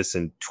 I've seen this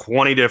in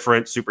 20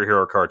 different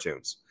superhero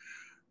cartoons.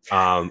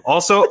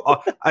 Also,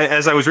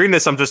 as I was reading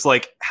this, I'm just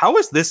how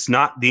is this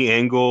not the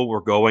angle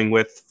we're going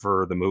with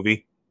for the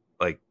movie?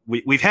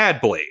 We've had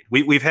Blade.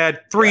 We've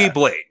had 3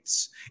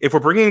 Blades. If we're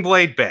bringing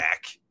Blade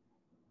back,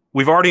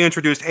 we've already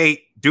introduced,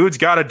 hey, dude's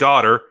got a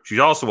daughter. She's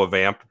also a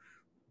vamp.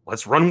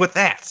 Let's run with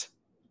that.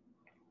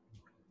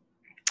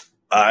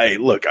 I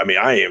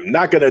am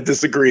not going to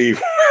disagree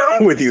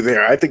with you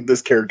there. I think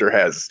this character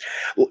has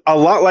a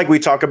lot like we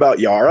talk about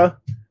Yara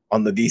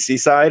on the DC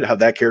side, how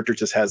that character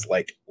just has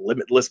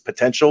limitless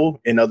potential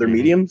in other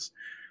mediums.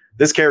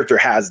 This character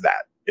has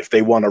that. If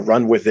they want to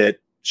run with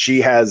it, she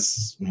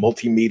has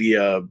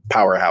multimedia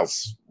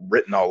powerhouse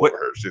written all over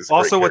her. She's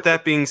also, with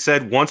that being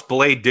said, once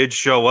Blade did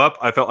show up,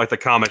 I felt like the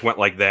comic went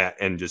like that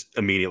and just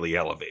immediately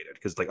elevated.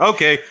 Because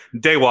okay,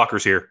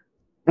 Daywalker's here.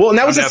 Well, and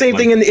that was the same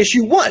thing in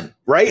issue 1,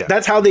 right? Yeah.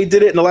 That's how they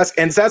did it in the last,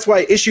 and that's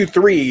why issue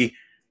 3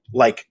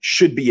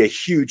 should be a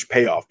huge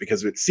payoff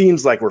because it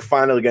seems like we're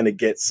finally going to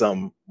get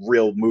some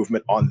real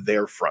movement on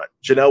their front.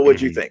 Janelle, what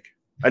do you think?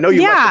 I know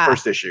you liked the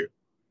first issue.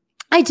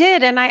 I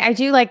did. And I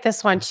do like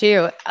this one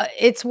too.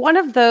 It's one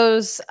of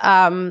those,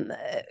 when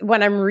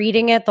I'm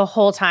reading it the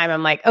whole time,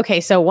 I'm like, okay,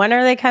 so when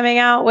are they coming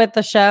out with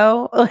the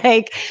show? Or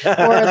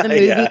the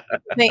movie?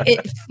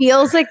 It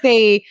feels like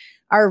they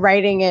are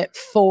writing it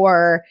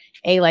for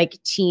a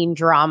teen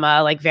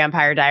drama, like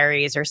Vampire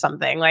Diaries or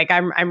something.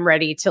 I'm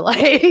ready to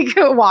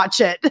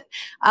watch it.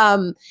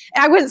 I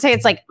wouldn't say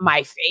it's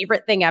my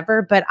favorite thing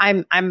ever, but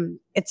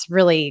it's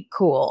really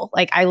cool.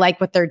 I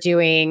like what they're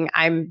doing.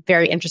 I'm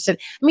very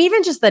interested.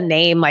 Even just the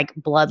name,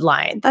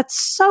 Bloodline, that's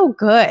so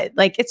good.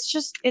 It's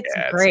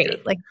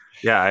great.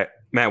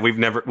 Matt, we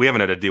haven't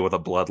had to deal with a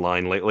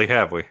bloodline lately,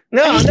 have we?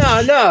 No.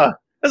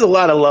 There's a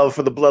lot of love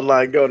for the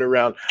bloodline going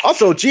around.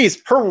 Also,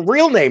 geez, her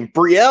real name,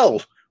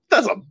 Brielle.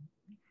 That's a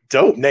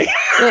dope name.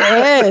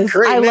 It is.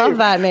 Great I name. love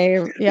that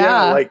name.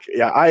 Yeah.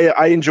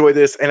 I enjoy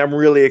this, and I'm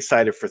really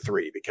excited for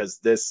 3 because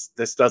this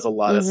does a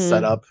lot of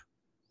setup.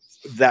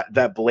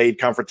 That Blade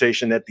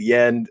confrontation at the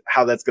end,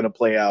 how that's going to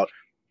play out.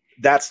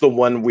 That's the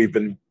one we've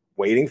been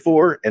waiting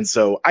for, and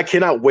so I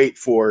cannot wait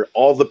for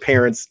all the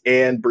parents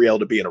and Brielle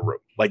to be in a room.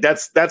 Like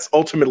that's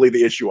ultimately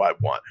the issue I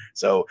want.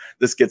 So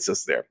this gets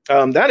us there.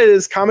 That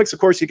is comics. Of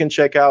course, you can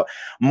check out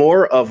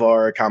more of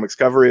our comics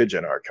coverage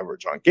and our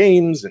coverage on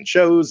games and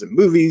shows and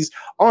movies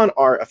on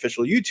our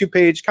official YouTube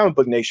page, Comic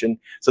Book Nation.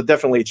 So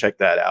definitely check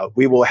that out.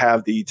 We will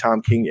have the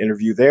Tom King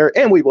interview there,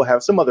 and we will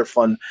have some other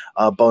fun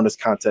bonus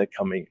content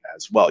coming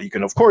as well. You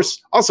can, of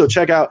course, also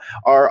check out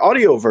our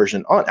audio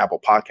version on Apple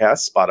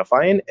Podcasts,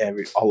 Spotify,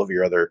 and all of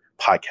your other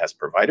podcast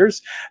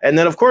providers. And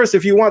then, of course,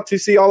 if you want to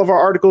see all of our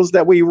articles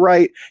that we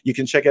write, you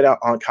can check it out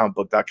on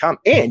comicbook.com,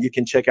 and you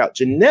can check out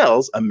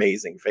Janelle's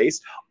amazing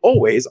face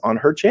always on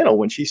her channel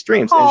when she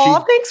streams.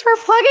 Oh, thanks for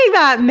plugging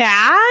that,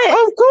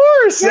 Matt. Of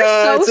course.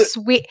 You're so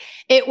sweet.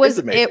 It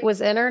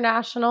was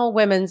International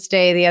Women's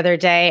Day the other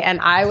day,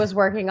 and I was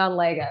working on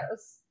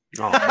Legos.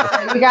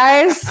 You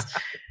guys,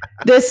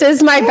 this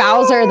is my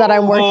Bowser that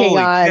I'm working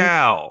on.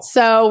 Cow.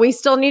 So we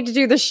still need to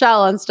do the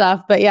shell and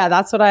stuff, but yeah,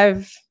 that's what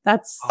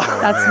that's my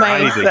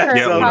I need to current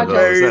get one of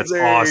project. those.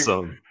 That's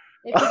awesome.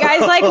 If you guys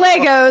like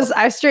Legos,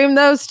 I stream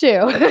those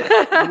too.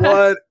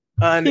 What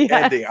an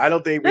ending. I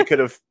don't think we could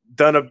have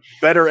done a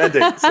better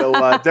ending. So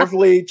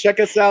definitely check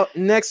us out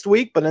next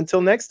week. But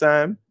until next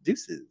time,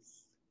 deuces.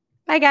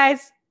 Bye,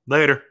 guys.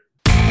 Later.